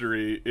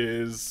mystery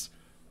is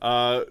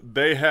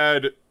we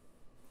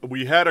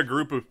had a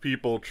group of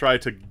people try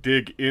to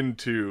dig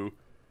into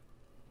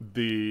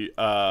the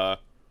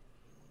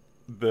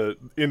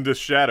into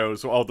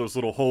shadows, all those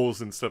little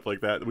holes and stuff like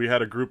that. We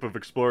had a group of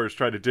explorers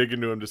try to dig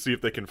into them to see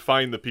if they can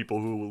find the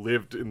people who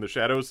lived in the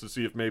shadows, to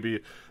see if maybe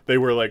they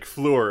were like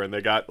Fleur and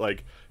they got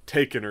like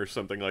taken or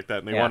something like that,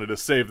 and they wanted to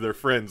save their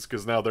friends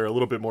because now they're a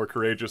little bit more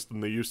courageous than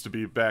they used to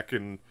be back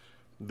in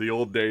the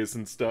old days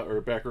and stuff,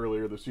 or back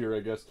earlier this year, I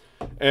guess.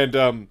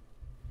 And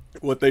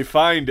what they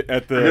find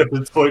at the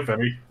It's quite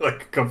funny,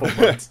 like a couple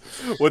months.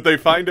 what they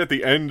find at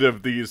the end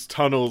of these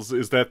tunnels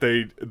is that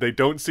they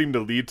don't seem to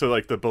lead to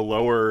like the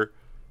belower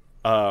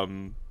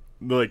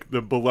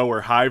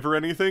hive or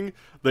anything.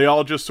 They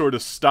all just sort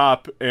of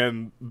stop,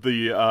 and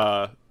the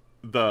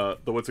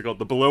what's it called,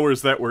 the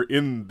belowers that were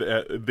in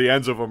the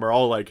ends of them are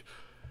all like,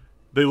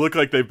 they look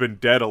like they've been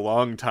dead a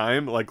long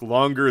time, like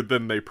longer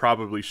than they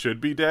probably should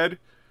be dead.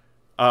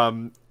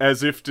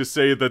 As if to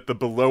say that the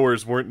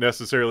belowers weren't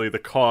necessarily the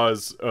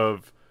cause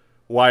of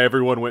why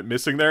everyone went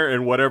missing there,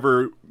 and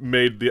whatever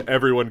made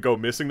everyone go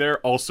missing there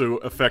also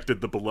affected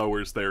the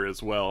belowers there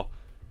as well.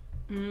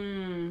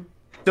 So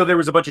there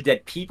was a bunch of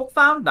dead people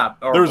found?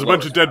 There was a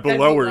bunch of dead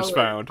belowers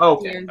found.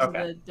 Oh, The okay. ends of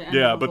Okay. the end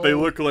Yeah, of the but they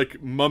hole. look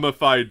like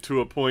mummified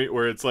to a point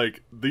where it's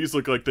like, these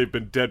look like they've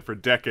been dead for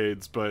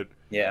decades, but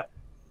Yeah.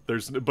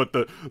 but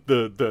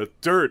the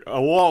dirt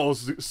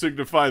walls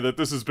signify that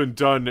this has been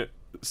done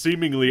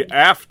seemingly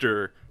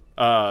after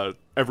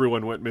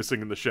everyone went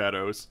missing in the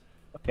shadows.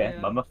 Okay. Yeah.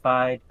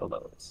 Mummified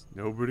bellows.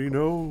 Nobody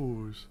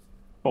knows.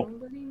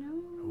 Nobody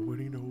knows.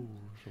 Nobody knows.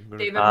 I'm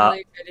gonna... Dave, I'm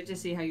really excited to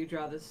see how you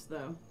draw this,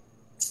 though.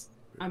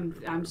 I'm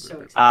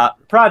so excited.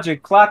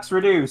 Project clocks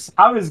reduce.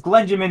 How does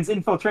Glenjamin's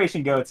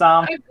infiltration go,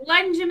 Tom?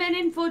 Glenjamin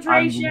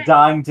infiltration. I'm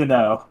dying to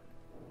know.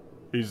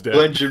 He's dead.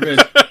 Glenjamin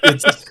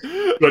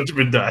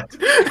died.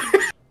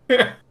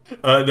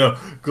 No,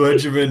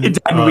 Glenjamin. It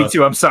died in week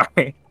 2, I'm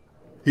sorry.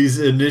 He's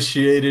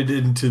initiated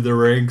into the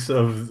ranks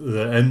of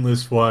the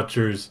Endless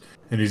Watchers,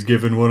 and he's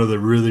given one of the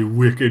really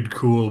wicked,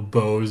 cool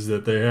bows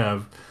that they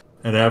have.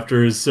 And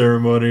after his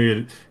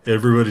ceremony,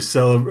 everybody's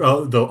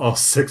celebrating. All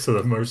 6 of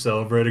them are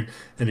celebrating,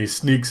 and he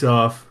sneaks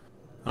off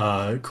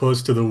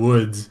close to the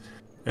woods,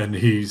 and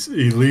he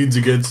leans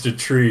against a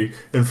tree,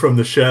 and from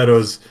the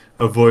shadows,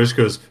 a voice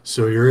goes,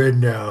 "So you're in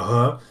now,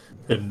 huh?"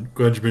 And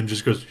Gwenjamin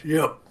just goes,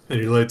 "Yep." And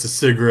he lights a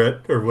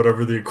cigarette, or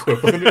whatever the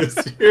equivalent is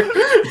here.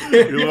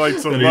 He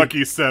lights a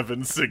Lucky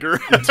 7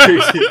 cigarette. He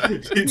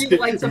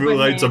lights a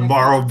lights a banana.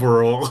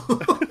 Marlboro.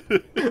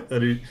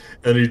 and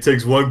he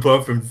takes one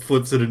puff and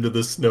flips it into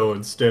the snow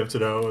and stamps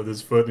it out with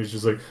his foot. And he's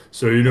just like,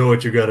 "So you know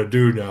what you got to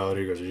do now?" And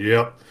he goes,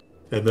 "Yep."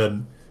 And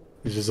then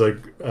he's just like,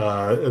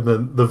 and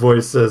then the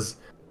voice says,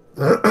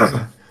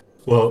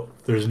 "Well,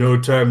 there's no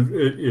time.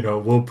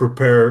 We'll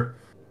prepare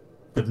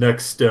the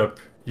next step.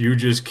 You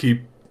just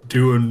keep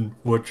doing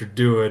what you're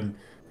doing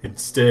and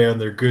stay on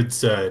their good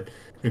side."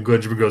 And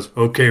Gwenjamin goes,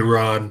 "Okay,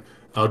 Ron,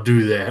 I'll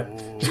do that."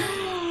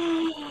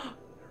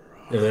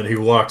 And then he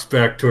walks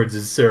back towards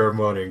his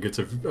ceremony and gets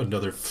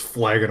another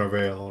flagon of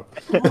ale.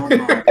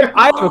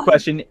 I have a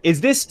question.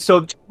 Is this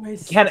so?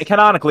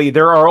 Canonically,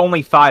 there are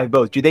only 5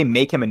 bows. Do they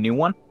make him a new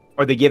one,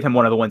 or they give him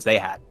one of the ones they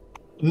had?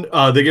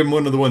 They give him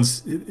one of the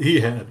ones he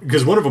had,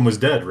 because one of them was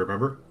dead.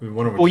 Remember?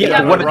 One of them. Well, yeah, Yeah,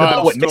 but one of the Ron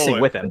bow went stole missing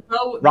it. with him.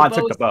 The Ron bow took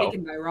the was bow.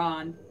 taken by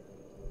Ron.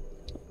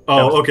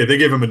 Oh, okay. They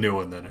gave him a new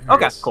one then. I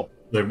Okay, guess. cool.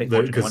 Make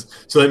one.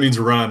 So that means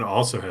Ron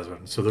also has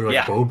one. So they're like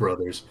Yeah. bow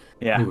brothers.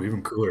 Yeah, Ooh,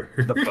 even cooler.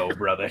 the Bow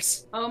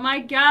brothers. Oh my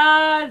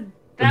god!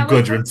 And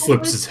was Gwenjamin the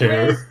flips his coolest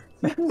hair.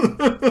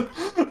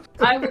 twist.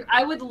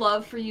 I would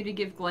love for you to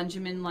give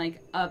Glenjamin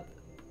like a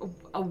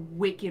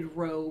wicked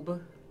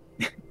robe.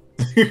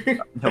 The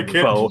I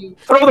can't- bow.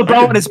 Throw the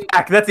bow in his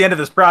back. That's the end of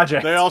this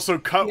project. They also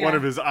cut one Yeah.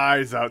 of his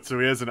eyes out, so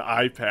he has an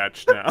eye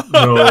patch now.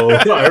 No,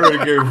 I already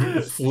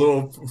gave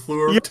Fleur He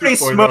already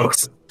 2.0.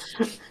 smokes.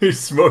 He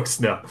smokes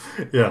now.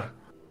 Yeah.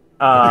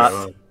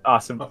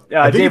 Awesome. I think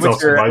Dave, it's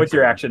what's also my what's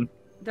your turn. action?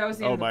 That was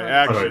the Oh, end of the my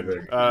project.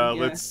 action. Yeah.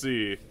 Let's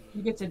see.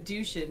 You get to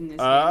douche it in this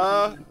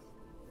Uh, game.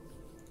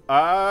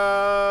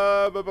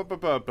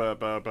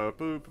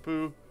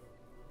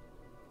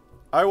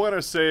 I want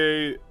to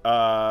say,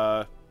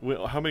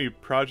 Well, how many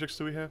projects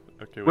do we have?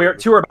 Okay, We're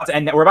about to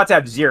end. We're about to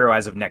have 0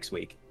 as of next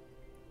week.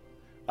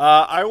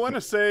 I want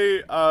to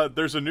say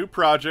there's a new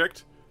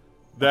project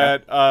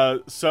that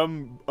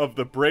some of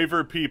the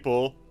braver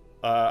people,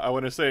 I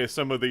want to say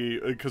some of the,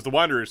 because the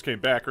Wanderers came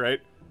back, right?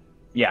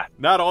 Yeah.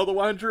 Not all the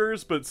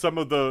Wanderers, but some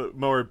of the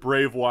more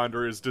brave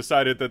Wanderers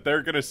decided that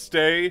they're going to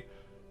stay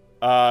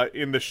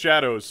in the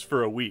shadows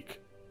for a week.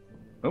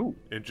 Oh.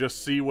 And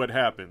just see what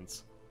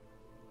happens.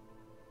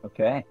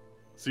 Okay.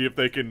 See if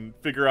they can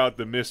figure out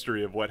the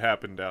mystery of what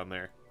happened down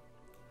there.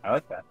 I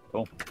like that.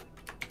 Cool.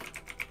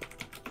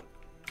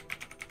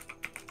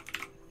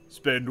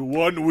 Spend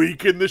 1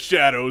 week in the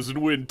shadows and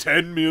win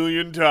 $10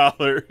 million.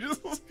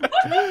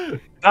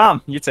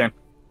 Your turn.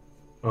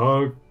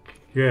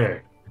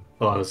 Okay.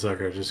 Hold on a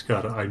second.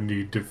 I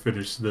need to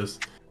finish this.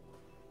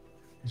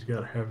 He's got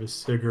to have his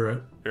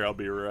cigarette. Here, I'll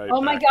be right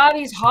Oh my back. god,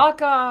 he's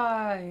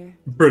Hawkeye.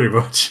 Pretty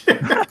much.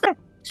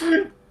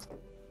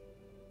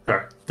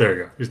 Alright, there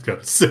you go. He's got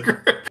a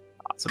cigarette.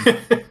 Awesome.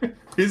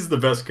 He's the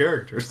best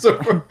character so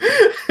far.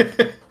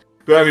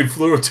 But I mean,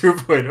 Fluo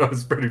 2.0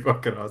 is pretty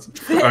fucking awesome.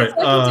 Alright,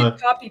 Like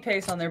did copy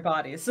paste on their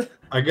bodies.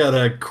 I got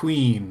a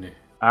queen.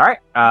 All right.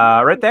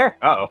 Right there.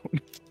 Uh-oh.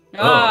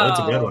 Oh, that's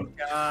a bad one.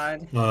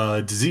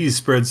 God. Disease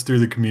spreads through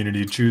the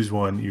community. Choose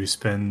one. You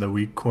spend the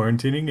week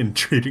quarantining and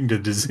treating the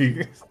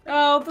disease.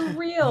 Oh, the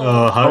real.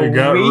 Oh, how it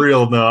got week?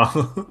 real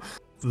now.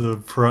 The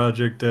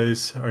project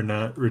dice are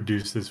not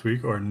reduced this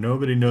week, or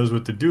nobody knows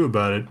what to do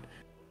about it.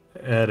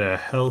 Add a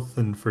health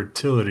and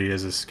fertility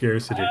as a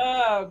scarcity.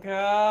 Oh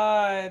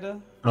god.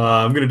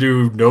 I'm gonna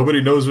do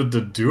nobody knows what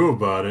to do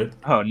about it.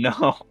 Oh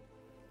no.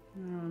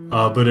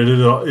 But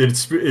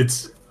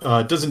it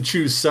doesn't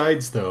choose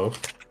sides though,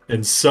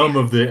 and some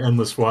of the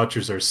Endless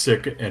Watchers are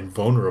sick and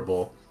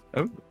vulnerable.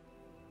 Oh.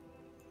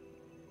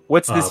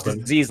 What's this but-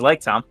 disease like,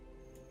 Tom?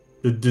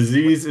 The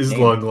disease is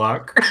lung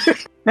lock.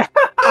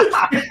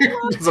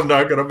 Because I'm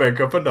not gonna make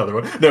up another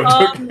one. No,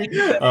 I'm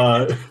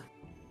joking.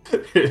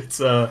 It's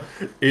How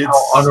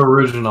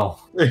unoriginal.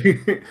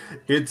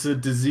 it's a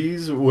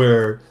disease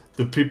where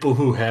the people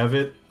who have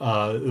it,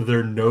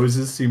 their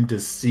noses seem to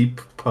seep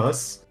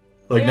pus,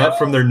 like not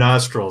from their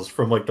nostrils,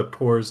 from like the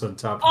pores on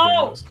top of their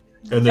nose,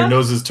 and their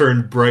noses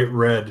turn bright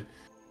red.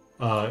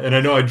 And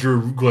I know I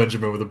drew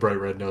Glenjamin with a bright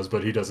red nose,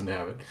 but he doesn't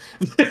have it.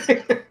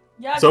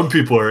 Some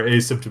people are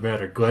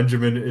asymptomatic.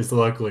 Glenjamin is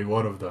luckily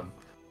one of them,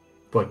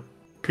 but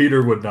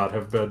Peter would not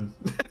have been.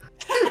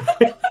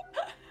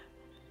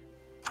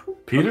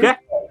 Peter? Okay.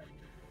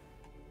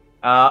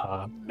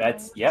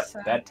 That's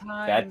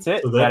that's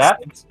it. So That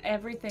happens.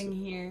 Everything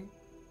here.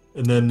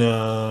 And then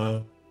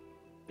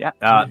Yeah.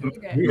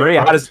 Okay.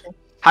 Maria,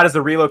 how does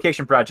the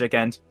relocation project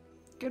end?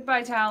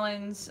 Goodbye,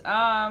 Talons.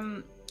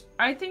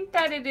 I think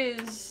that it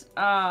is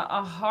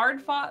a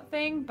hard fought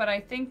thing, but I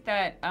think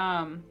that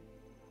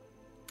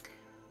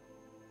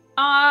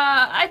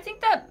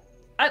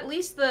at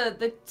least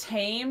the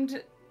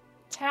tamed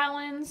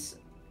Talons,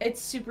 it's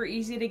super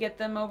easy to get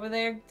them over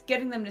there.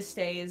 Getting them to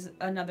stay is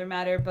another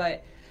matter,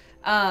 but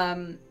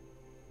I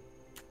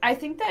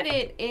think that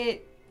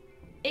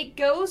it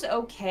goes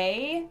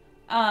okay.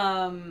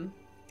 I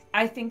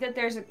think that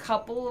there's a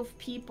couple of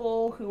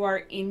people who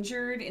are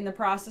injured in the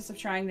process of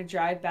trying to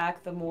drive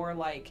back the more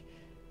like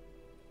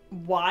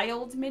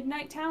wild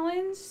Midnight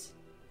Talons.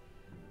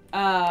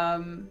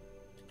 But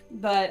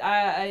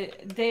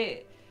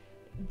they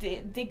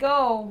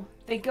go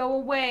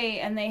away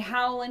and they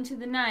howl into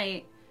the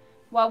night.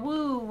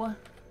 Wah-woo.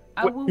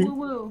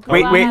 Woo.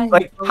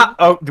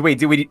 Wait,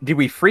 did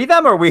we free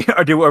them, or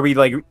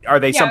are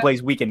they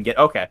someplace we can get?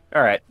 Okay,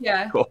 all right,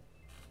 yeah, cool.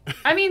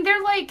 I mean,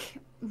 they're like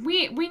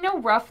we know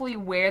roughly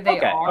where they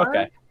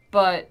are,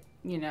 but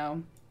you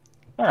know.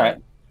 All right,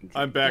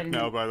 I'm back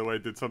now. By the way,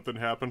 did something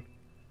happen?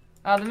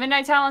 The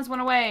Midnight Talons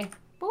went away.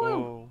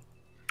 Woo.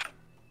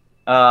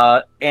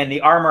 And the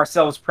Arm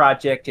Ourselves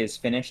project is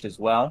finished as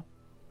well.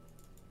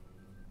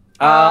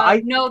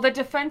 No, the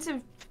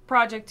defensive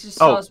project just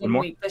still has 1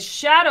 more? week. The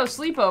Shadow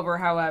Sleepover,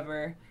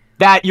 however.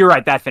 That you're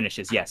right. That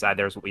finishes. Yes,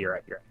 you're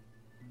right.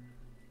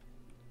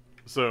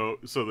 So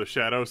the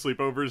Shadow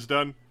Sleepover is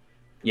done?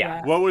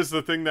 Yeah. What was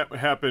the thing that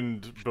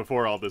happened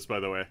before all this,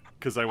 by the way?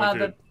 Because I went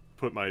to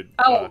put my...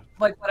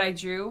 like what I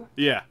drew?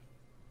 Yeah.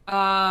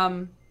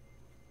 I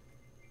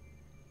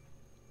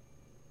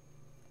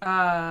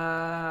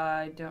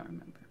don't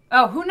remember.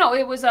 Oh, who no?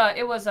 It was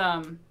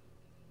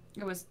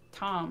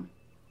Tom,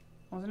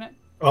 wasn't it?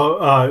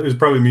 Oh, it was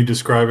probably me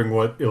describing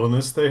what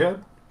illness they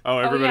had. Oh,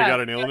 everybody got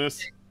an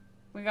illness?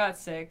 We got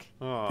sick.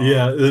 Oh.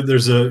 Yeah,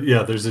 there's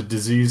a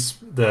disease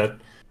that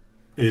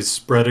is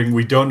spreading.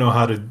 We don't know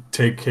how to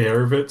take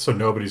care of it, so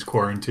nobody's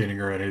quarantining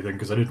or anything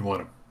because I didn't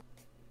want to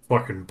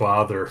fucking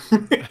bother.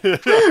 But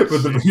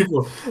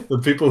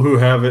the people who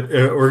have it,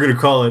 we're gonna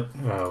call it.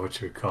 What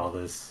should we call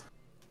this?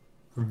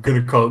 We're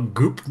gonna call it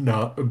goop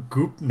knot.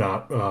 Goop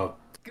knot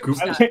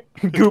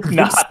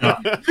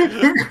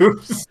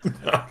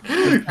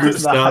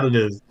it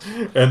is.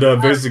 And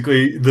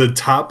basically the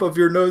top of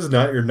your nose,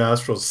 not your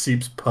nostrils,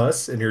 seeps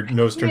pus and your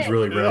nose turns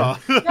really red. Yeah.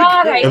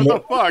 God, I What the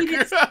fuck?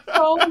 hate it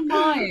so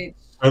much.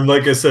 And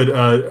like I said,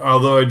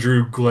 although I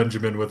drew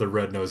Glenjamin with a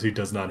red nose, he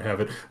does not have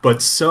it.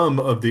 But some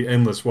of the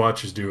Endless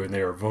Watchers do, and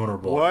they are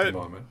vulnerable at the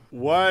moment.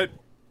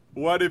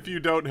 What if you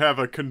don't have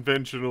a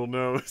conventional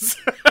nose?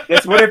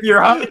 Yes, what if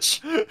you're Hutch?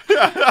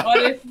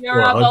 What if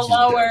you're a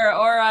blower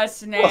or a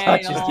snail?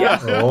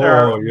 There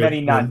are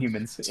many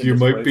non-humans. So you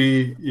might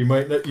be. You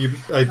might not.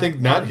 I think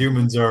not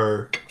humans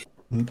are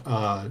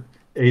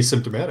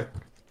asymptomatic.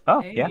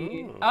 Oh, yeah.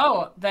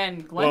 Oh,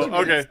 then Glenjamin.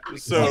 Well, okay,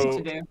 is so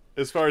to do.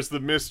 as far as the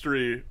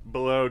mystery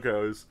below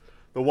goes,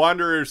 the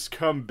Wanderers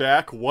come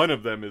back. One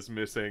of them is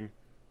missing.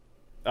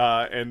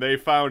 And they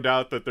found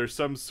out that there's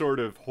some sort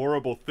of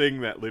horrible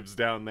thing that lives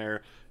down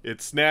there.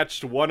 It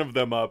snatched one of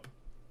them up,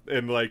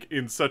 and like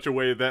in such a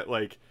way that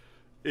like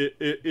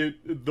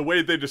the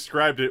way they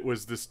described it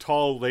was this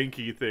tall,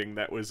 lanky thing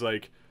that was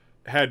like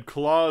had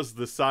claws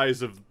the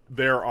size of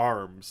their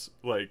arms,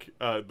 like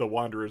the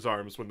Wanderers'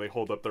 arms. When they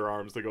hold up their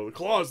arms, they go, the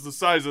claws the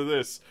size of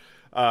this.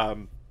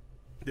 And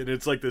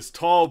it's like this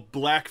tall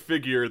black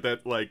figure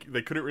that like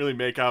they couldn't really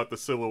make out the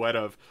silhouette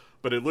of.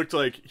 But it looked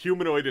like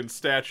humanoid in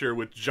stature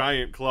with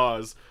giant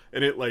claws,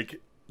 and it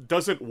like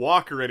doesn't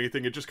walk or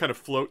anything. It just kind of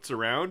floats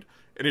around,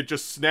 and it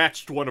just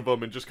snatched one of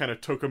them and just kind of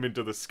took him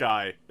into the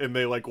sky. And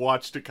they like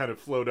watched it kind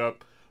of float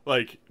up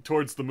like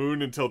towards the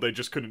moon until they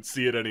just couldn't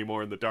see it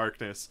anymore in the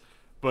darkness.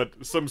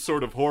 But some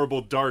sort of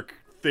horrible dark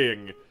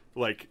thing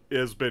like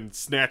has been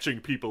snatching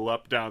people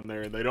up down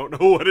there, and they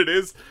don't know what it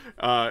is,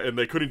 and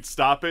they couldn't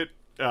stop it.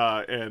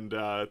 And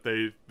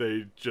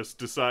they just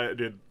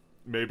decided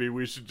maybe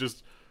we should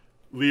just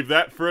leave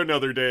that for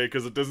another day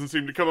because it doesn't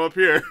seem to come up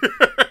here.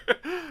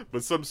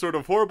 But some sort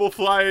of horrible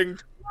flying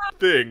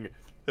thing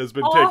has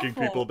been taking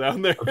people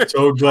down there. I'm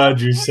so glad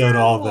you said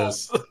all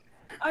this.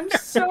 I'm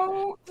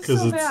so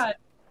bad.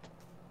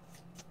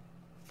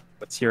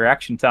 What's your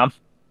reaction, Tom?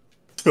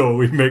 So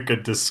we make a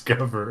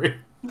discovery.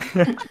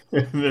 And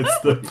it's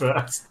the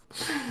best.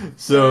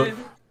 So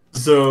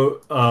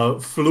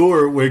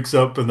Fleur wakes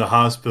up in the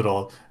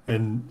hospital,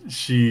 and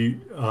she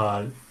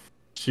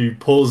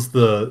pulls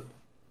the,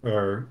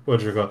 or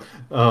what do you call?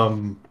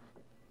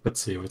 Let's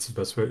see, what's the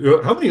best way?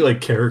 How many like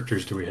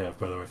characters do we have,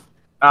 by the way?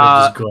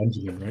 Just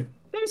Glenjamin, right?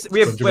 We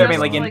have. I mean,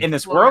 like in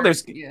this world,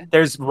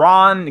 there's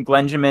Ron,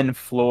 Glenjamin,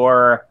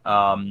 Floor,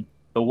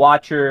 the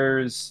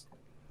Watchers,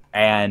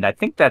 and I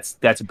think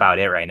that's about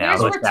it right now.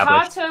 There's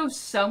Roboto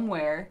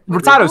somewhere.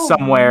 Robato's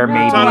somewhere,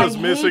 maybe. Robato's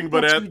missing,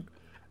 but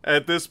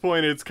at this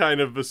point, it's kind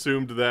of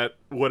assumed that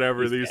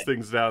whatever these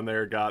things down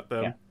there got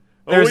them. Yeah.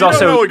 We don't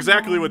know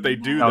exactly what they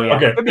do, though. Yeah.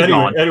 Okay,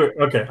 anyway,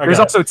 okay. There's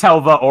also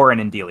Telva, Orin,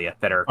 and Delia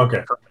that are...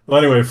 Okay.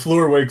 Well, anyway,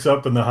 Fleur wakes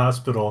up in the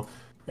hospital,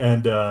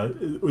 and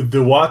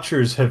the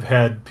Watchers have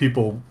had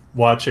people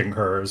watching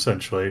her,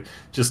 essentially,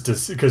 just to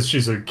because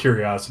she's a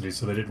curiosity,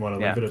 so they didn't want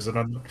to leave it as an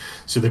unknown.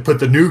 So they put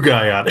the new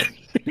guy on it.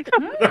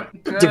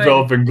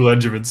 Developing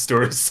Glenjamin's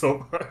story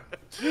so much.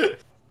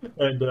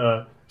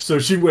 And so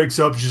she wakes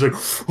up, she's like,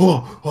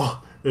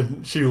 oh.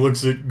 And she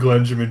looks at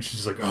Glenjamin.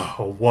 She's like, "Oh,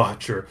 a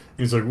Watcher."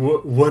 He's like,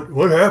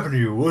 "What happened to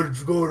you?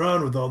 What's going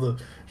on with all the?"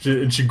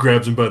 And she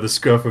grabs him by the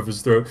scuff of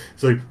his throat.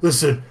 He's like,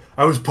 "Listen,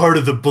 I was part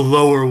of the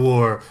Belower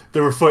War.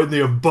 They were fighting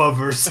the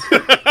Abovers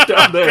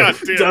down there in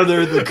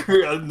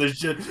the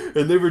shit,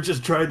 and they were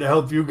just trying to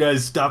help you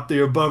guys stop the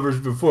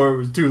Abovers before it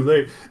was too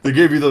late. They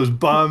gave you those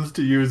bombs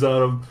to use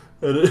on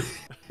them,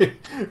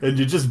 and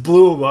you just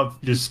blew them up.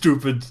 You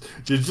stupid!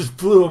 You just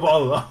blew them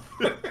all up."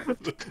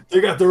 They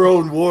got their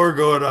own war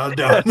going on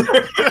down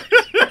there.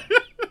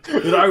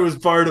 And I was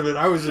part of it.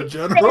 I was a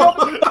general.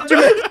 And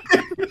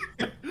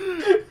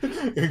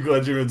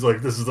Glenjamin's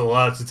like, this is a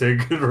lot to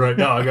take right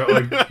now. I got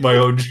like my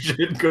own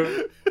shit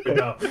going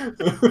now.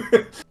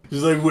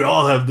 She's like, we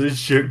all have this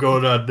shit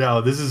going on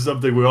now. This is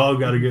something we all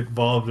got to get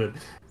involved in.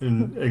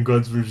 And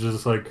Glenjamin's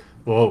just like,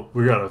 well,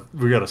 we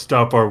gotta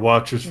stop our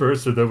Watchers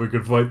first, and then we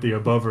can fight the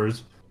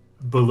Abovers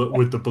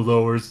with the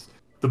Belowers.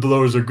 The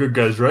Belowers are good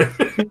guys, right?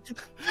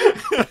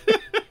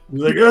 He's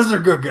like, those are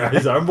good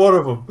guys. I'm one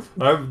of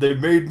them. They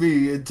made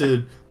me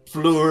into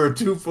Fleur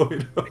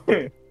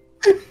 2.0.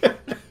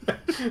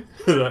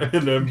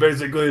 And I'm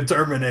basically a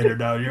Terminator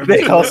now.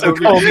 They also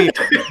call me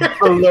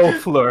Below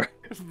Fleur.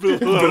 Fleur.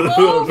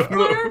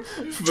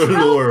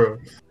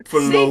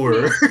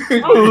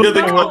 Yeah,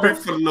 they call me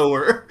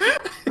Fleur.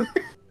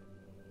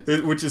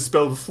 Which is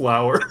spelled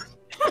flower.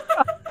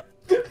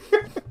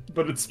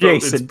 But it's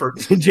spelled, Jason.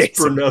 it's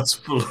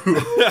pronounced Fleur.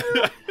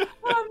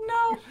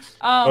 Oh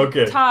no.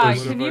 Okay. Ty,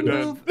 can you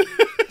move?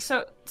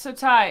 So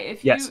Ty,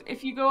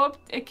 if you go up,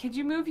 could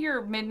you move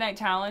your Midnight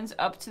Talons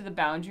up to the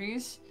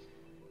boundaries?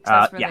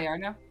 That's where they are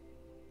now.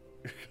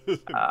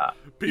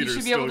 Peter's you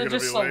should be able to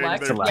just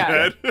select.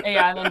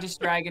 And then just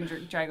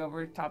drag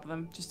over top of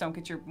them. Just don't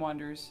get your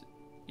Wanderers.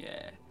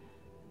 Yeah.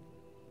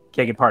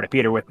 Can't get part of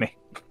Peter with me.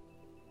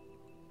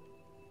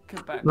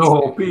 Goodbye.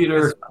 No,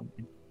 Peter.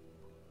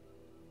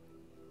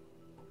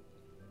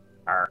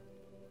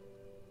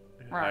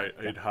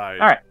 I'd hide.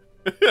 All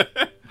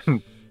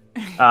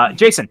right.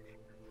 Jason.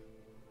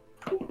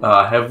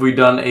 Have we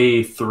done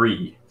a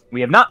 3?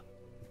 We have not.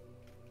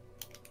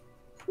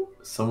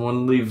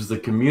 Someone leaves the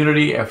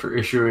community after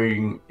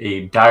issuing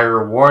a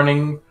dire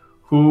warning.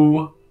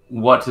 Who?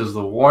 What is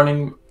the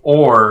warning?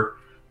 Or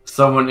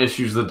someone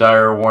issues the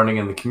dire warning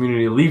and the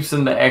community leaps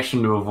into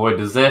action to avoid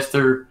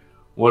disaster.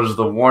 What is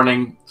the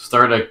warning?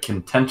 Start a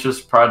contentious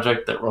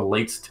project that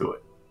relates to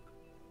it.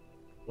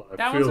 Well,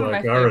 That I was feel one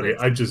of like my already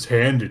favorites. I just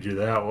handed you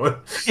that one.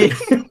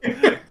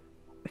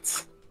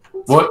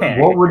 What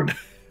would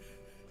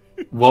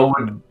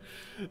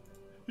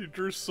You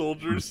drew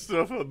soldiers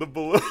stuff on the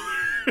below.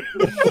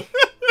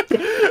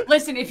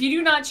 Listen, if you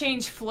do not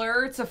change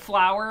fleur to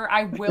flower,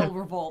 I will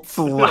revolt.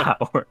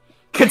 Flower.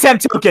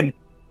 Contempt token.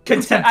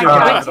 Contempt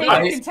token. I take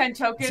I- a content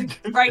token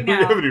right We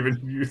haven't now. even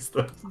used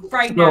them.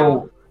 Right So-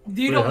 now.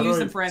 You Wait, don't how use do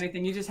them I- for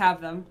anything. You just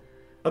have them.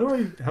 How do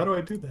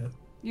I do that?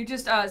 You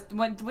just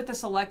with the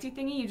selecty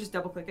thingy, you just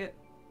double click it.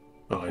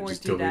 Oh, I Or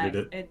just do that.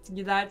 deleted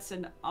it. That's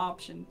an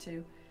option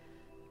too.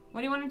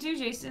 What do you want to do,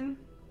 Jason?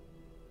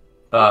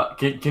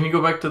 can you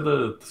go back to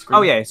the screen?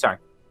 Oh yeah, sorry.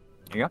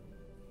 There you go.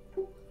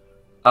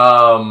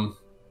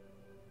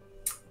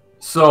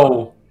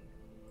 So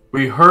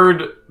we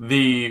heard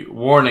the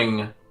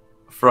warning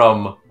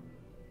from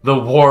the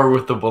war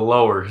with the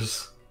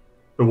belowers.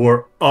 The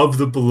War of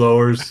the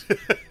Belowers.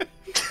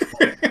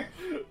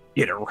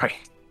 Get it right.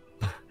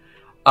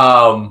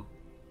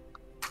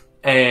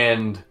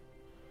 And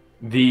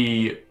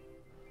the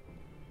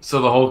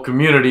whole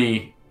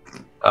community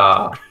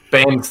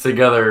bands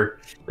together.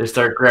 They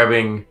start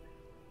grabbing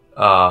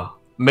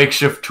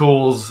makeshift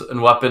tools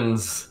and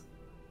weapons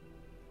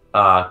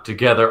to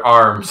gather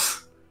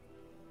arms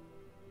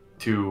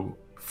to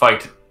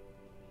fight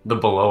the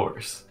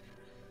belowers.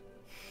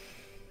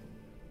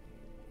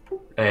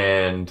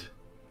 And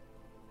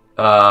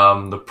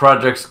the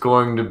project's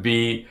going to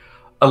be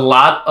a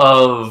lot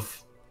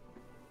of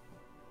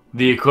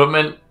the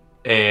equipment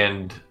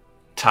and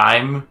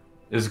time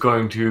is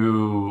going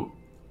to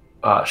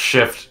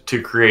shift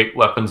to create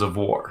weapons of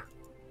war.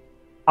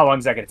 How long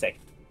is that going to take?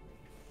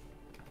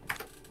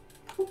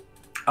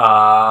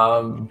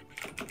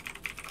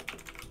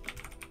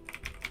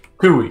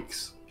 2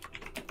 weeks.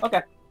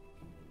 Okay.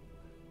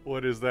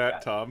 What is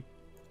that, Tom?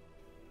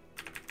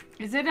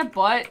 Is it a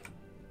butt?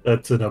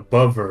 That's an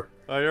abover.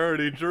 I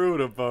already drew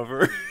it above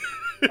her.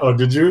 Oh,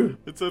 did you?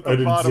 It's at I the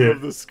didn't bottom see it.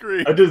 of the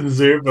screen. I didn't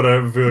see it, but I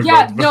have a feeling.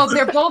 Yeah, both- no,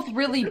 they're both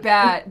really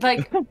bad.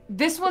 Like,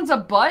 this one's a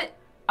butt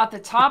at the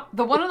top.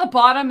 The one on the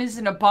bottom is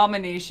an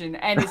abomination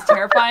and it's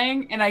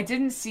terrifying. And I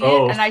didn't see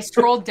Oh. it. And I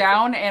scrolled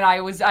down and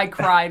I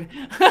cried.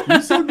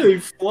 You said they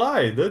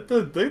fly. They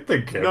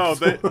can't. No,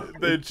 fly.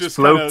 they just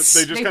kind of Floats.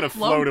 They float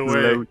float.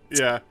 away. Float.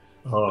 Yeah,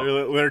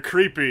 Oh. they're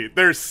creepy.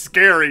 They're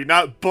scary,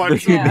 not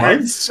butts. Yeah.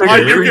 Mine's Oh,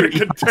 you scary.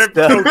 get a contempt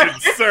token,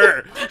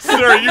 sir.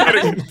 Sir, you get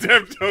a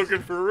contempt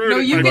token for No,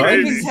 ruining you my get a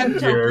baby. Mine's contempt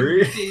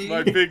scary. token.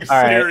 My big All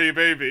right. scary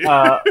baby.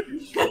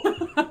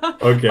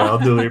 Okay, I'll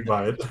delete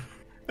mine.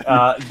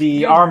 The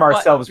Your Arm butt,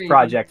 Ourselves baby.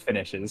 project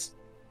finishes.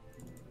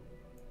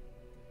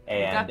 Got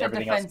And the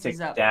everything else defenses takes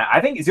up. down.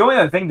 I think it's the only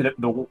other thing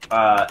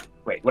that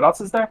wait, what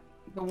else is there?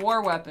 The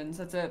war weapons,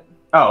 that's it.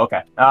 Oh,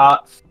 okay.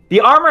 The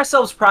Arm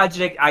Ourselves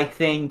project, I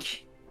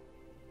think,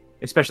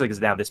 especially because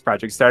now this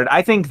project started,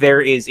 I think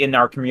there is in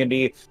our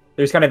community,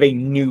 there's kind of a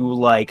new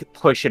like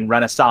push and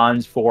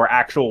renaissance for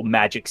actual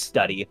magic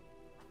study.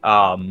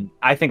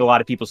 I think a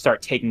lot of people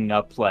start taking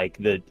up like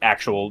the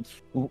actual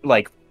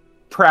like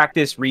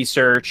practice,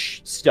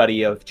 research,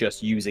 study of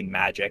just using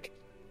magic.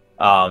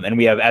 And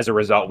we have, as a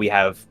result, we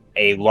have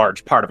a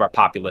large part of our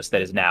populace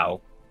that is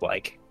now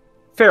like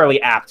fairly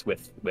apt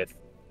with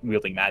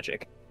wielding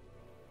magic.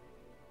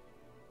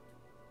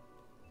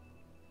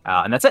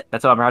 And that's it.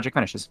 That's how the project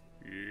finishes.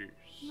 Yes.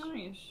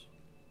 Nice.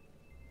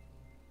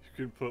 You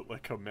can put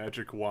like a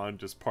magic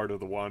wand as part of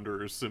the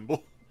Wanderer's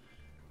symbol.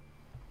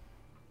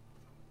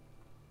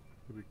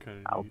 That'd be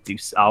kind of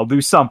neat. I'll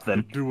do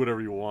something. Do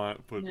whatever you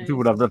want, but Nice. Do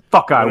whatever the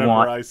fuck I whatever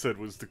want. I said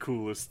was the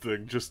coolest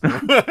thing. Just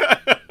now.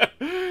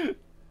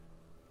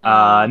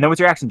 And then what's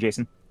your action,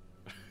 Jason?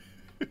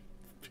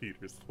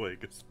 Peter's leg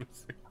is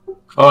missing.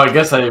 Oh, I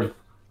guess I have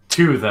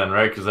 2 then,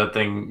 right? Because that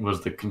thing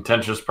was the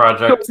contentious So,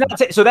 project. it's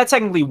not so that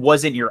technically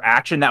wasn't your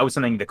action. That was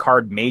something the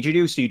card made you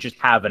do. So you just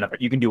have another.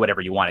 You can do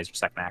whatever you want as your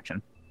second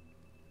action.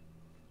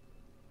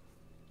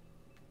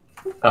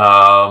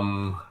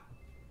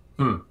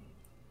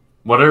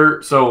 What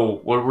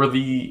were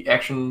the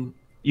action?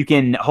 You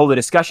can hold a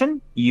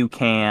discussion. You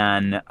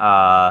can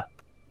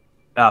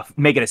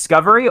make a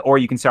discovery, or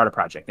you can start a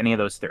project. Any of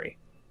those 3.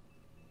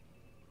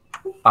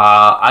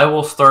 I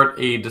will start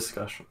a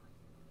discussion.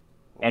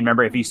 And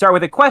remember, if you start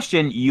with a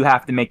question, you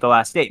have to make the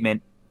last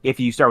statement. If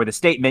you start with a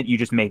statement, you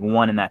just make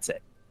one, and that's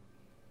it.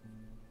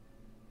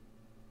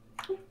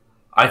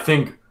 I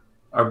think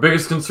our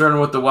biggest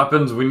concern with the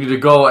weapons, we need to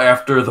go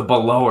after the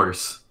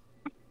belowers.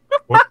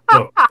 What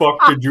the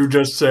fuck did you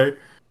just say?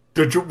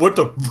 What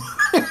the?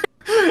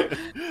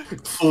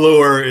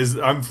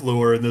 I'm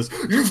Fleur in this.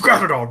 You've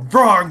got it all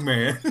wrong,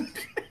 man.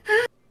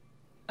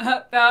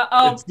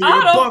 It's the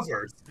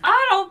abovers.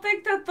 I don't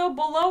think that the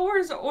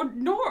belowers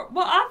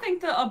I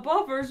think the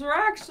abovers are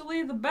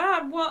actually the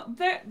bad one.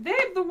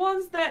 They're the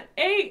ones that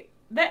ate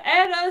They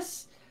ate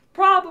us.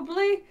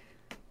 Probably.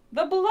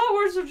 The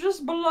blowers are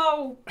just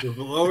below. The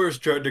blowers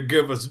tried to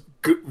give us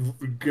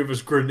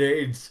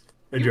grenades.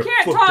 And You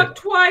can't talk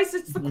twice.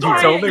 It's the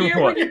quiet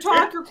here. When you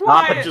talk, you're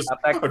quiet.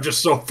 I'm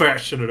just so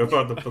passionate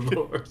about the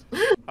blowers.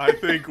 I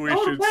think we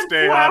should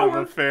stay out of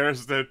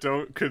affairs that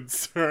don't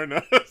concern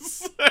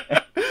us.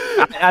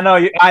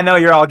 I know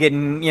you're all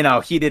getting,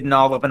 heated and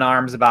all up in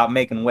arms about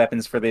making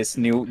weapons for this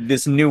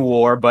new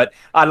war, but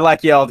I'd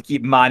like you all to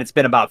keep in mind it's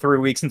been about 3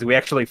 weeks since we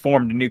actually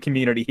formed a new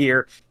community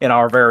here in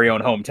our very own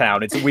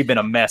hometown. We've been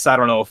a mess. I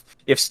don't know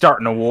if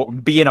starting a war,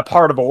 being a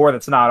part of a war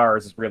that's not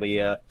ours is really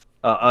a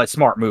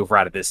smart move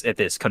right at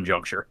this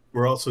conjuncture.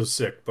 We're also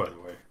sick, by the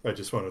way. I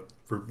just want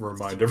to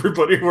remind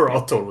everybody we're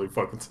all totally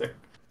fucking sick.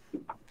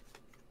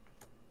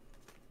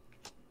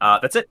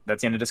 That's it.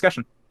 That's the end of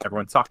discussion.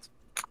 Everyone's talked.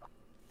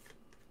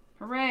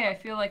 Hooray, I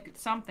feel like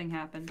something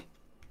happened.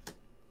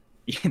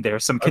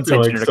 There's some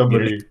contention in the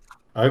community.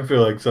 I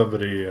feel like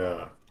somebody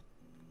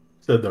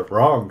said the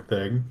wrong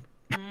thing.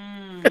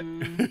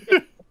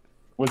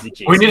 Was it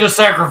Jason? We need a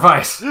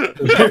sacrifice. We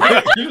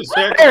need a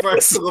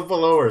sacrifice to the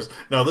blowers.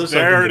 Now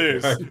there it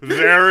is.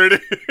 There it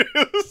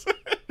is.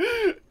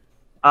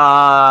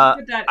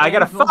 I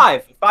got a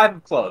 5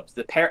 of clubs.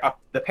 The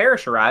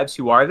parish arrives.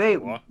 Who are they?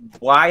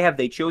 Why have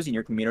they chosen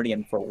your community,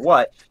 and for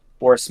what?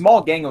 For a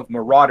small gang of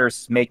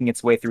marauders making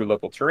its way through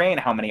local terrain.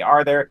 How many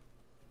are there?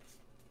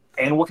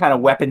 And what kind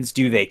of weapons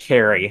do they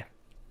carry?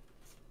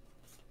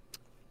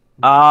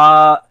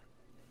 Okay,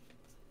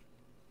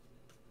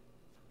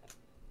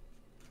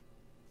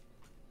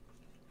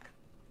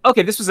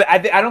 this was... I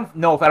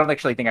don't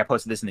actually think I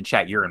posted this in the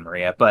chat you're in,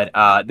 Maria, but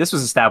this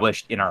was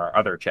established in our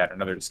other chat,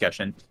 another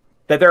discussion,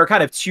 that there are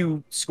kind of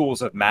 2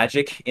 schools of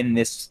magic in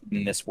this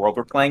world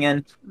we're playing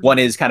in. One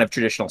is kind of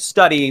traditional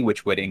study,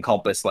 which would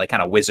encompass like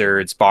kind of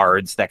wizards,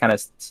 bards, that kind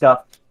of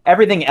stuff.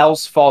 Everything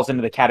else falls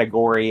into the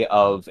category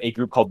of a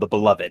group called the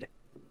Beloved,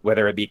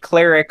 whether it be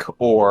cleric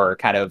or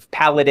kind of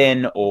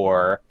paladin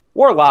or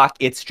warlock.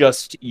 It's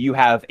just you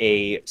have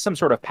some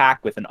sort of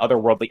pact with an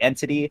otherworldly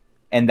entity,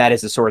 and that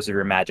is the source of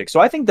your magic. So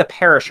I think the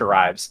parish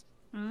arrives.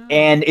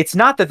 And it's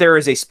not that there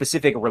is a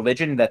specific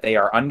religion that they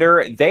are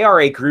under. They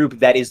are a group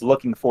that is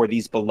looking for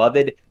these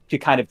beloved to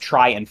kind of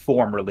try and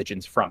form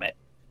religions from it.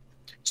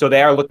 So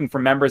they are looking for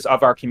members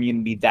of our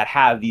community that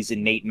have these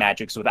innate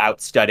magics without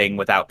studying,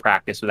 without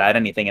practice, without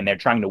anything. And they're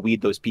trying to weed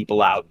those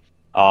people out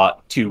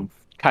to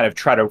kind of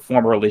try to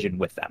form a religion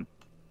with them.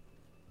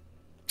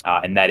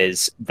 And that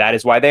is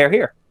why they are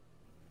here.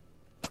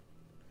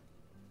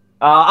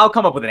 I'll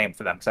come up with a name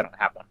for them because I don't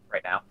have one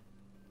right now.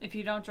 If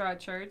you don't draw a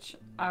church,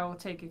 I will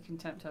take a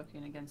contempt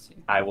token against you.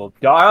 I will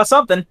draw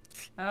something.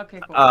 Okay,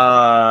 cool.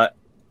 I'll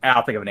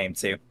think of a name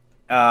too.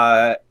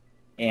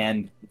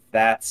 And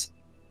that's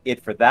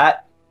it for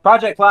that.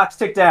 Project clocks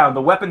tick down.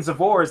 The weapons of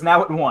war is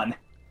now at 1.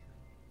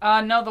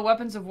 No, the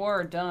weapons of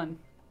war are done.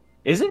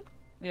 Is it?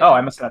 Yeah. Oh,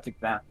 I must have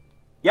ticked down.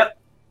 Yep.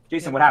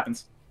 Jason, what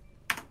happens?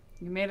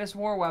 You made us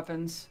war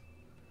weapons.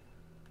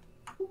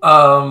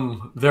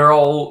 They're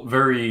all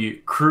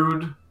very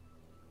crude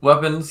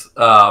weapons.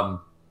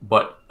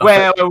 But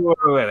wait.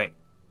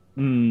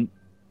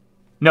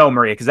 No,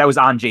 Maria, because that was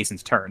on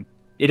Jason's turn.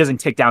 It doesn't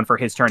tick down for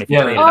his turn if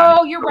you traded on it.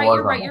 Oh, you're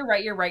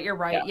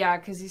right. Yeah,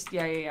 because he's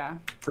yeah.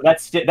 So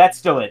that's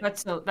still it.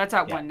 That's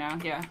at 1 now.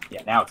 Yeah.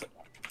 Yeah, now it's at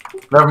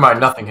 1. Never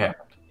mind, nothing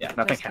happened. Yeah,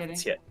 nothing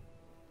happens yet.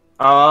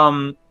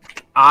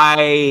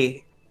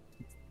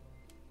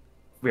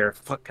 We're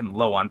fucking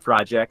low on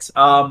projects.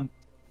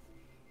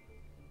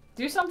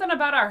 Do something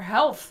about our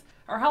health.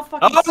 Our health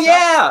fucking sucks.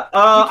 Yeah.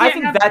 I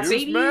think that's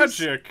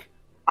magic.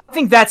 I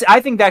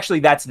think actually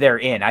that's their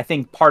in. I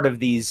think part of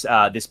these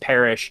this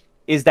parish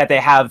is that they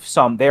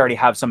already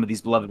have some of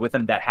these beloved with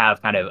them that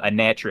have kind of a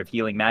nature of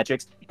healing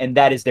magics, and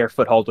that is their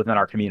foothold within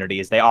our community.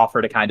 Is they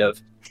offer to kind of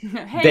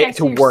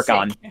to work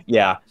on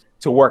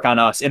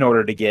us in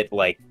order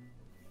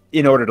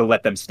to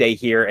let them stay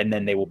here, and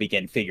then they will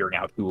begin figuring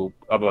out who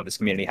above this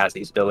community has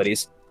these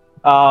abilities.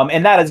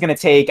 And that is going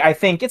to take, I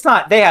think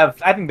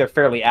they're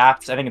fairly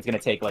apt. I think it's going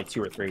to take like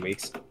 2 or 3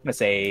 weeks. I'll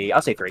say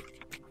 3.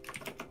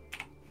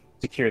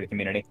 Secure the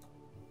community.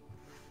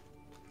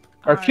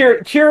 Or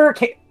cure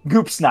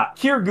goop snot.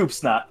 Cure goop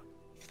snot.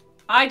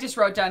 I just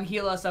wrote down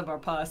heal us of our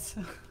pus.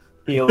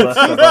 Heal us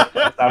of our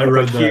pus. I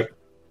read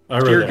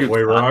that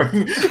way wrong.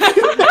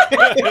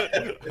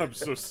 I'm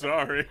so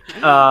sorry.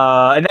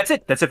 And that's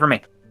it. That's it for me.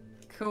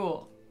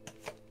 Cool.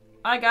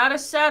 I got a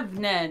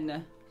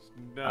 7.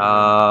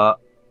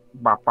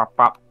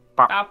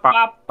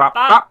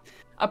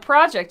 A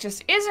project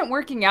just isn't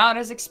working out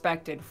as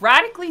expected.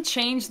 Radically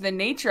change the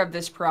nature of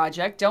this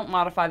project. Don't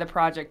modify the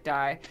project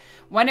die.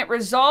 When it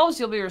resolves,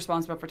 you'll be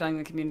responsible for telling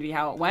the community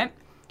how it went.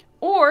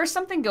 Or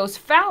something goes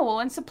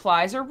foul and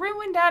supplies are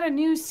ruined out of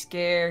new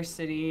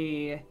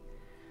scarcity.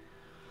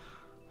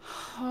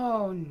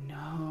 Oh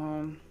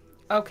no.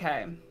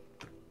 Okay.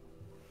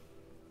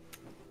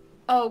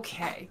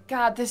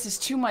 God, this is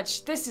too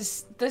much.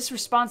 This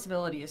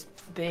responsibility is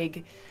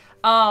big.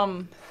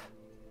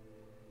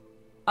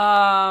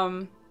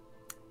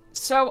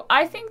 So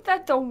I think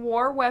that the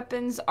war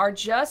weapons are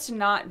just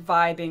not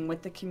vibing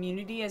with the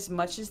community as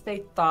much as they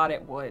thought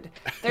it would.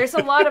 There's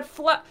a lot of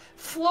Flower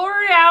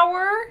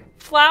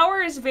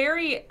is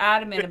very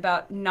adamant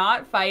about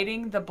not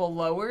fighting the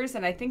belowers,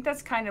 and I think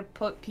that's kind of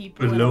put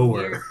people in a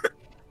weird...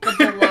 The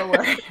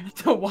belower,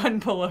 the one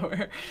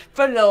belower,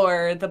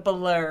 the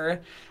belower,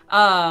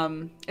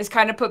 is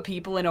kind of put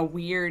people in a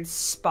weird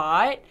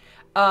spot.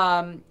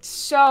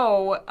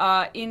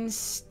 So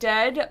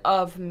instead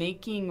of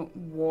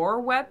making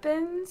war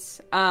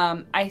weapons,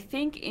 I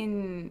think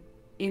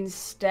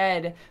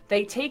instead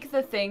they take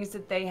the things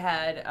that they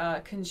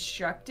had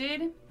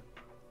constructed,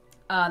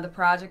 the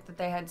project that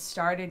they had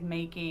started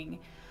making,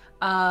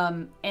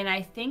 and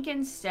I think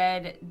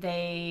instead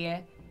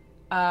they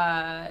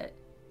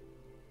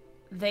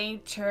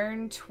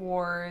turn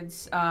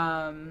towards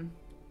what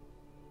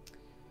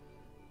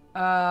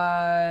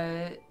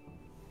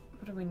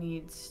do we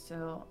need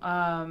still?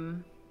 I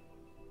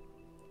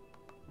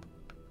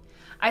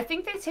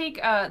think they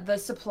take the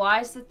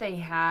supplies that they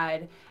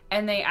had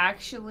and they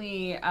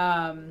actually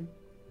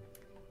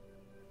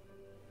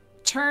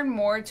turn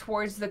more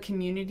towards the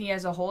community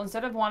as a whole.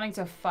 Instead of wanting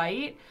to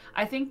fight,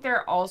 I think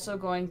they're also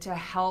going to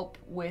help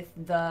with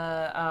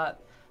the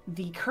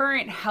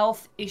current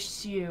health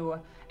issue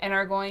and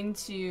are going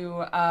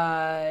to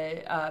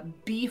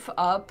beef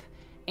up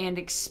and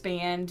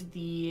expand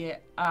the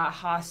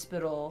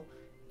hospital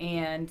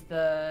and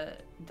the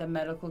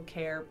medical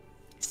care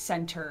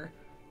center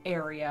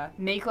area.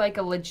 Make like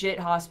a legit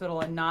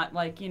hospital and not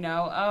like, you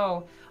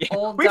know,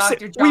 old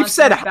Dr. Johnson's we've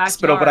said backyard.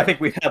 hospital, but I think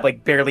we've had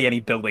like barely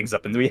any buildings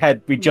up, and we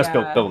just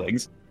built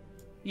buildings.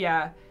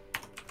 Yeah.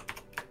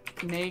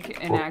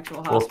 Make an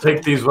actual hospital. We'll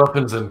take these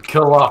weapons and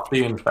kill off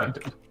the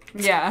infected.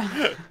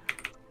 Yeah.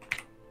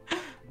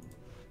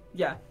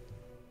 Yeah.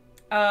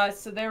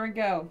 So there we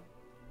go.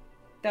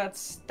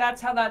 That's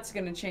how that's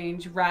gonna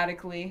change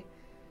radically.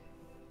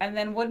 And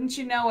then wouldn't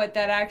you know it,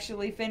 that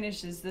actually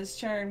finishes this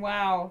turn.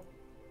 Wow.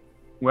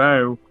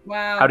 Wow.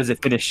 Wow. How does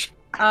it finish?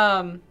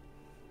 So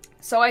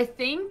I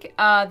think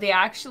they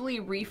actually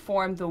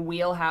reformed the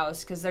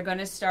wheelhouse because they're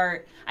gonna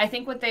start. I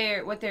think what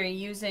they're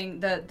using,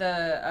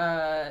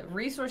 the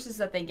resources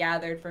that they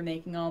gathered for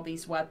making all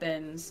these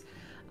weapons,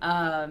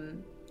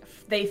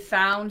 they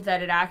found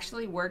that it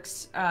actually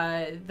works.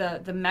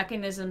 The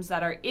mechanisms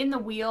that are in the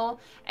wheel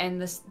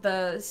and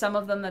the some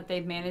of them that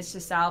they've managed to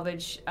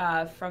salvage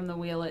from the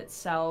wheel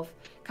itself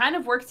kind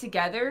of work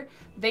together.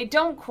 They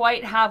don't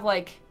quite have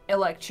like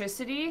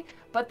electricity,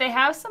 but they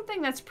have something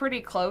that's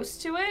pretty close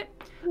to it.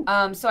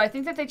 So I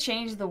think that they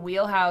changed the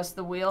wheelhouse.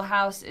 The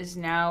wheelhouse is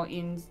now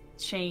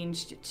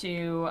changed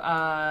to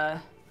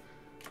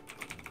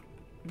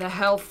the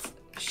health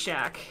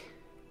shack.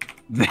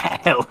 The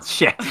health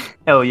shack.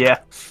 Hell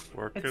yeah.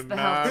 Working the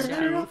 9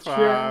 health to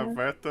 5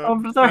 at the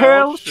Of the health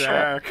health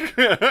shack.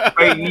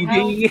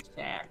 Baby.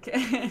 Shack.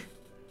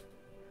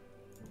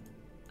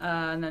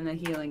 And then the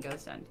healing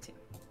goes down to 2.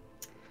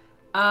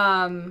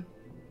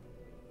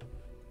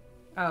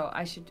 Oh,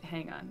 I should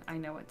hang on. I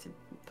know what to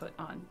put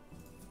on.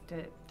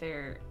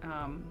 There.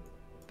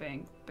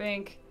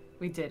 Bank.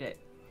 We did it.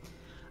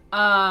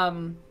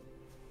 And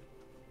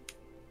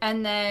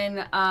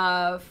then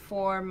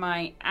for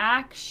my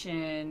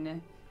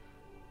action,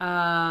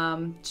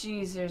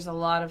 geez, there's a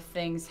lot of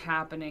things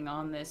happening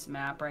on this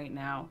map right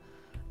now.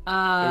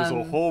 There's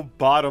a whole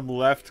bottom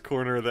left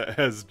corner that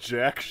has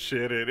jack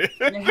shit in it.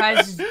 It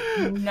has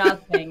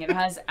nothing. It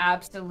has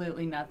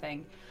absolutely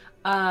nothing.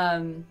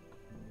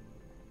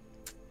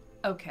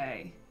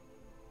 Okay.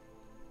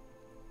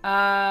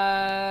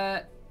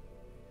 I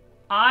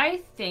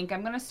think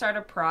I'm gonna start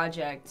a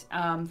project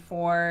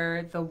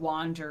for the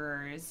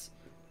Wanderers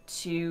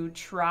to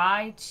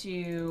try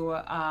to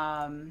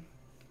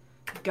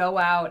go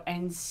out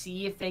and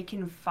see if they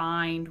can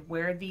find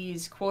where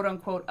these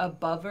quote-unquote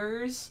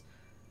abovers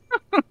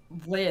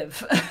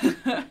live.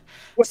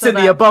 What's in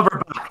the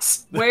abover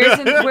box? Where's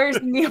in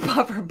the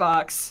abover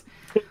box?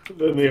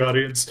 Then the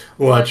audience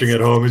watching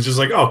at home is just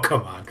like, oh,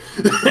 come on.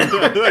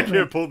 I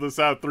can't pull this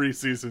out 3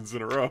 seasons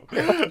in a row.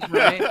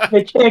 Right.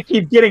 They can't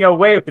keep getting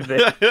away with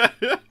it.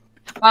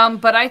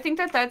 But I think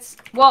that's...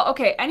 Well,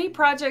 okay, any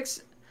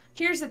projects...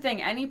 Here's the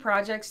thing. Any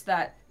projects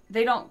that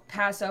they don't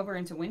pass over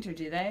into winter,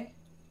 do they?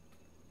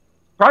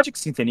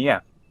 Projects continue,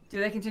 yeah. Do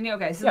they continue?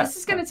 Okay, so Yeah. this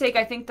is going to take,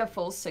 I think, the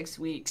full 6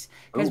 weeks.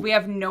 Because Ooh. we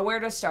have nowhere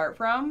to start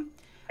from.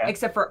 Okay.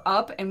 Except for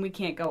up, and we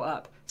can't go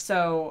up.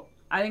 So...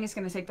 I think it's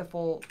going to take the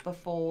full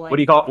like, What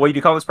do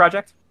you call this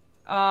project?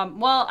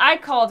 Well, I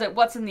called it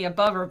 "What's in the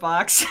Abover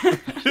Box,"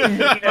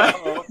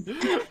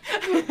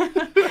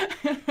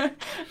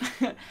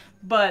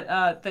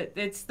 but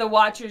it's the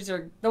Wanderers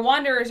are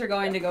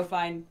going to go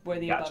find where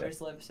the Abovers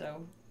live.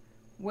 So,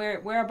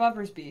 where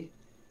Abovers be?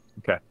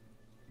 Okay.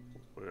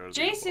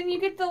 Jason,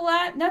 you get the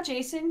not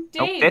Jason.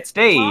 Dave. Nope, that's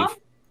Dave. Tom?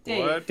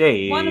 Dave. What?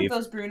 Dave. One of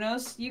those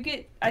Brunos. You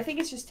get. I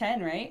think it's just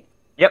 10, right?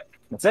 Yep,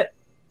 that's it.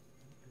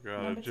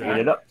 Got a Get Get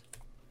it jack. up.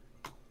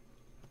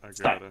 I It's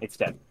got dead. it. It's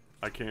dead.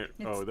 I can't.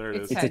 Oh, there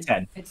it is. It's a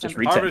 10. Just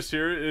read Harvest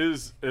here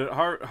is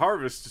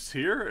harvest is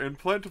here and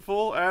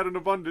plentiful, add an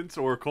abundance,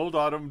 or cold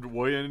autumn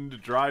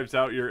wind drives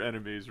out your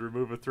enemies.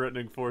 Remove a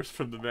threatening force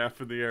from the map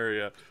in the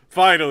area.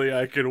 Finally,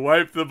 I can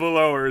wipe the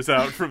blowers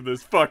out from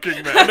this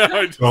fucking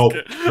map. No,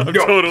 I'm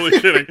totally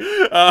kidding.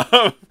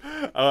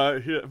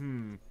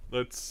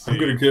 Let's see. I'm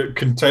gonna get a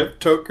contempt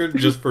token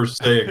just for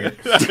saying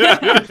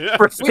it.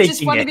 Which is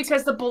funny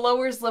because the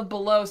blowers live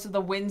below, so the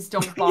winds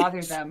don't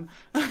bother them.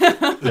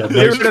 Yeah,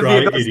 nice try,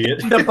 idiot.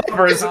 The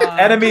buffers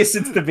enemies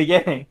since the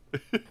beginning.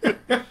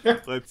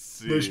 Let's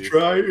see. Nice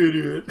try,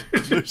 idiot.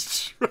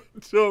 Nice try,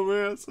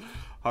 dumbass.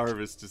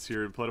 Harvest is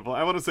here and plentiful.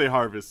 I want to say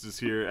harvest is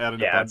here at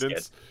an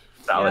abundance.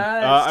 Solid.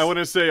 Yes. I want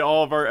to say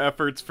all of our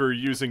efforts for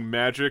using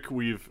magic,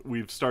 we've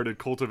started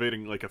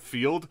cultivating like a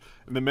field,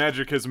 and the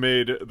magic has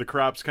made the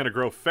crops kind of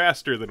grow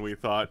faster than we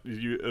thought.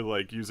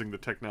 Like using the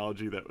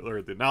technology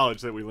or the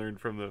knowledge that we learned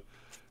from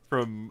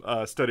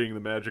studying the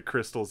magic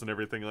crystals and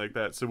everything like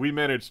that. So we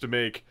managed to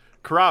make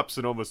crops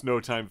in almost no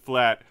time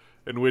flat.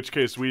 In which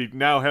case, we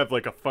now have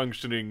like a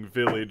functioning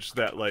village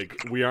that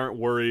like we aren't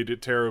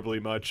worried terribly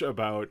much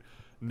about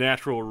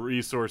natural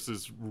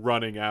resources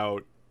running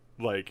out,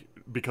 like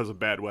because of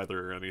bad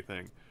weather or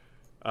anything.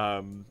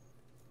 And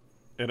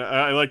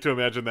I like to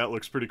imagine that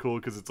looks pretty cool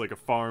because it's like a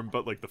farm,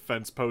 but like the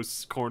fence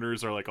posts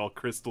corners are like all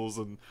crystals,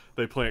 and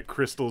they plant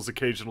crystals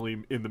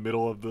occasionally in the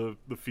middle of the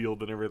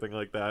field and everything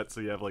like that.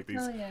 So you have like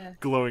these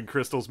glowing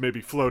crystals maybe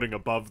floating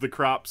above the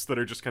crops that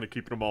are just kind of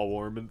keeping them all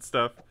warm and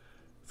stuff.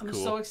 I'm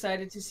so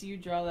excited to see you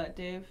draw that,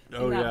 Dave.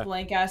 Oh, in that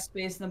blank ass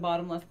space in the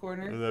bottom left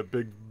corner. And that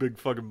big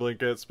fucking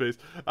blank ass space.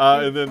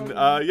 And then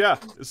yeah,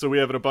 so we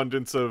have an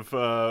abundance of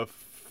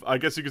I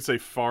guess you could say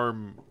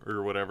farm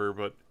or whatever,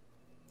 but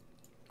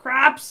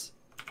Crops.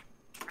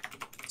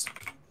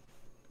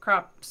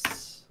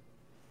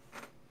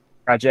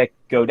 Project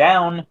go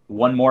down.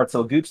 1 more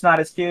till Goop's not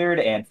as scared,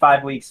 and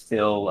 5 weeks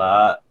till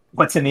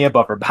what's in the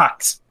buffer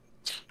box.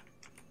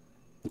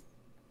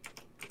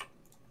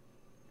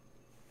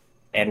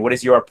 And what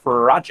is your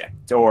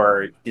project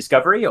or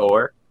discovery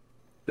or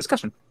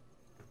discussion?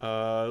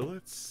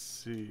 Let's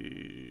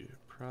see.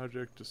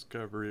 Project,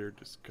 discovery, or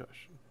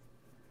discussion.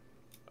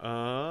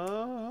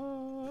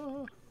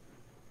 I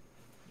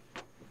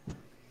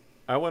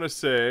want to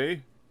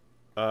say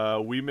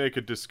we make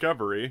a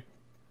discovery.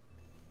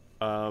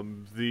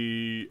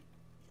 The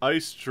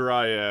ice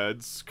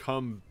dryads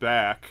come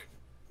back.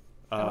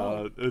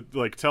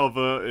 Like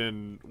Telva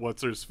and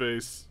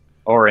what's-her-face.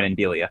 Orin and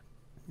Delia.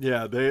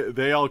 Yeah,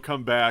 they all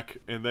come back,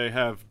 and they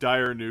have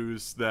dire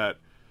news that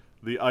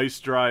the ice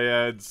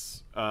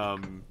dryads are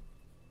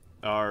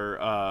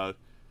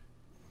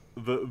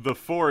the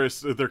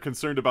forest. They're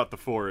concerned about the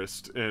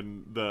forest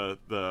and the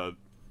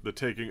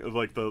taking,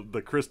 like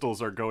the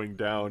crystals are going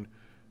down,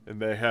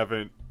 and they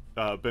haven't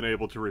been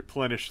able to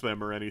replenish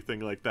them or anything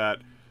like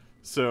that.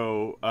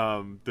 So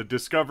the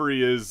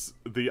discovery is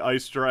the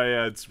ice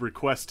dryads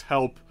request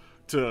help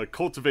to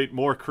cultivate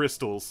more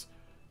crystals.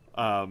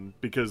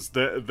 Because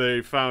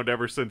they found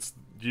ever since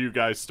you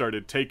guys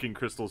started taking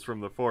crystals from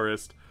the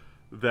forest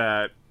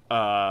that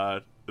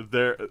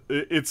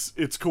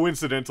it's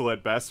coincidental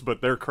at best,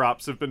 but their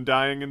crops have been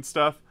dying and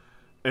stuff,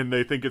 and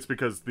they think it's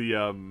because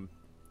the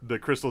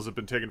crystals have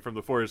been taken from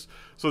the forest.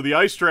 So the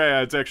ice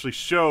dryads actually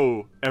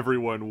show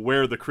everyone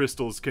where the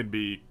crystals can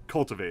be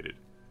cultivated,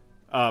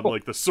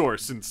 like the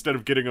source. Instead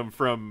of getting them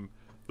from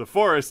the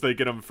forest, they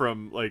get them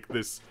from like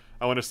this.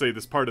 I want to say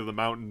this part of the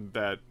mountain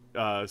that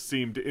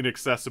seemed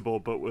inaccessible,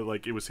 but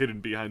like it was hidden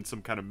behind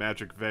some kind of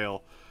magic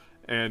veil,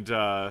 and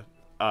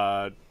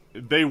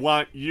they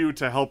want you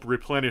to help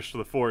replenish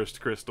the forest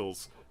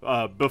crystals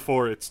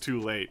before it's too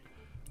late.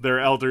 Their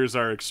elders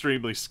are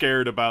extremely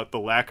scared about the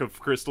lack of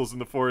crystals in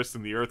the forest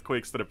and the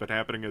earthquakes that have been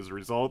happening as a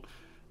result,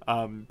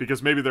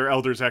 because maybe their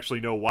elders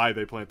actually know why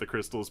they plant the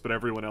crystals, but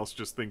everyone else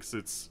just thinks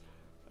it's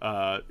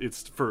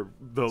for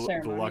the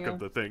luck of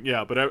the thing.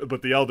 Yeah,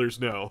 but the elders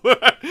know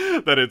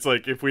that it's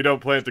like, if we don't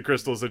plant the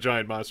crystals, a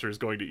giant monster is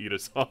going to eat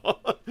us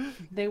all.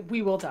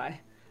 We will die.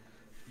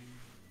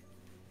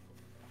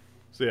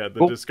 So yeah,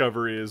 the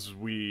discovery is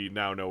we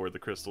now know where the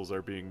crystals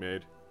are being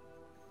made.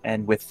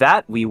 And with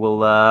that, we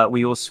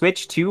will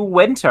switch to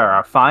winter,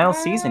 our final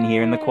season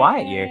here in the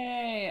quiet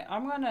year.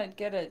 I'm gonna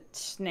get a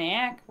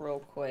snack real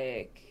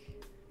quick.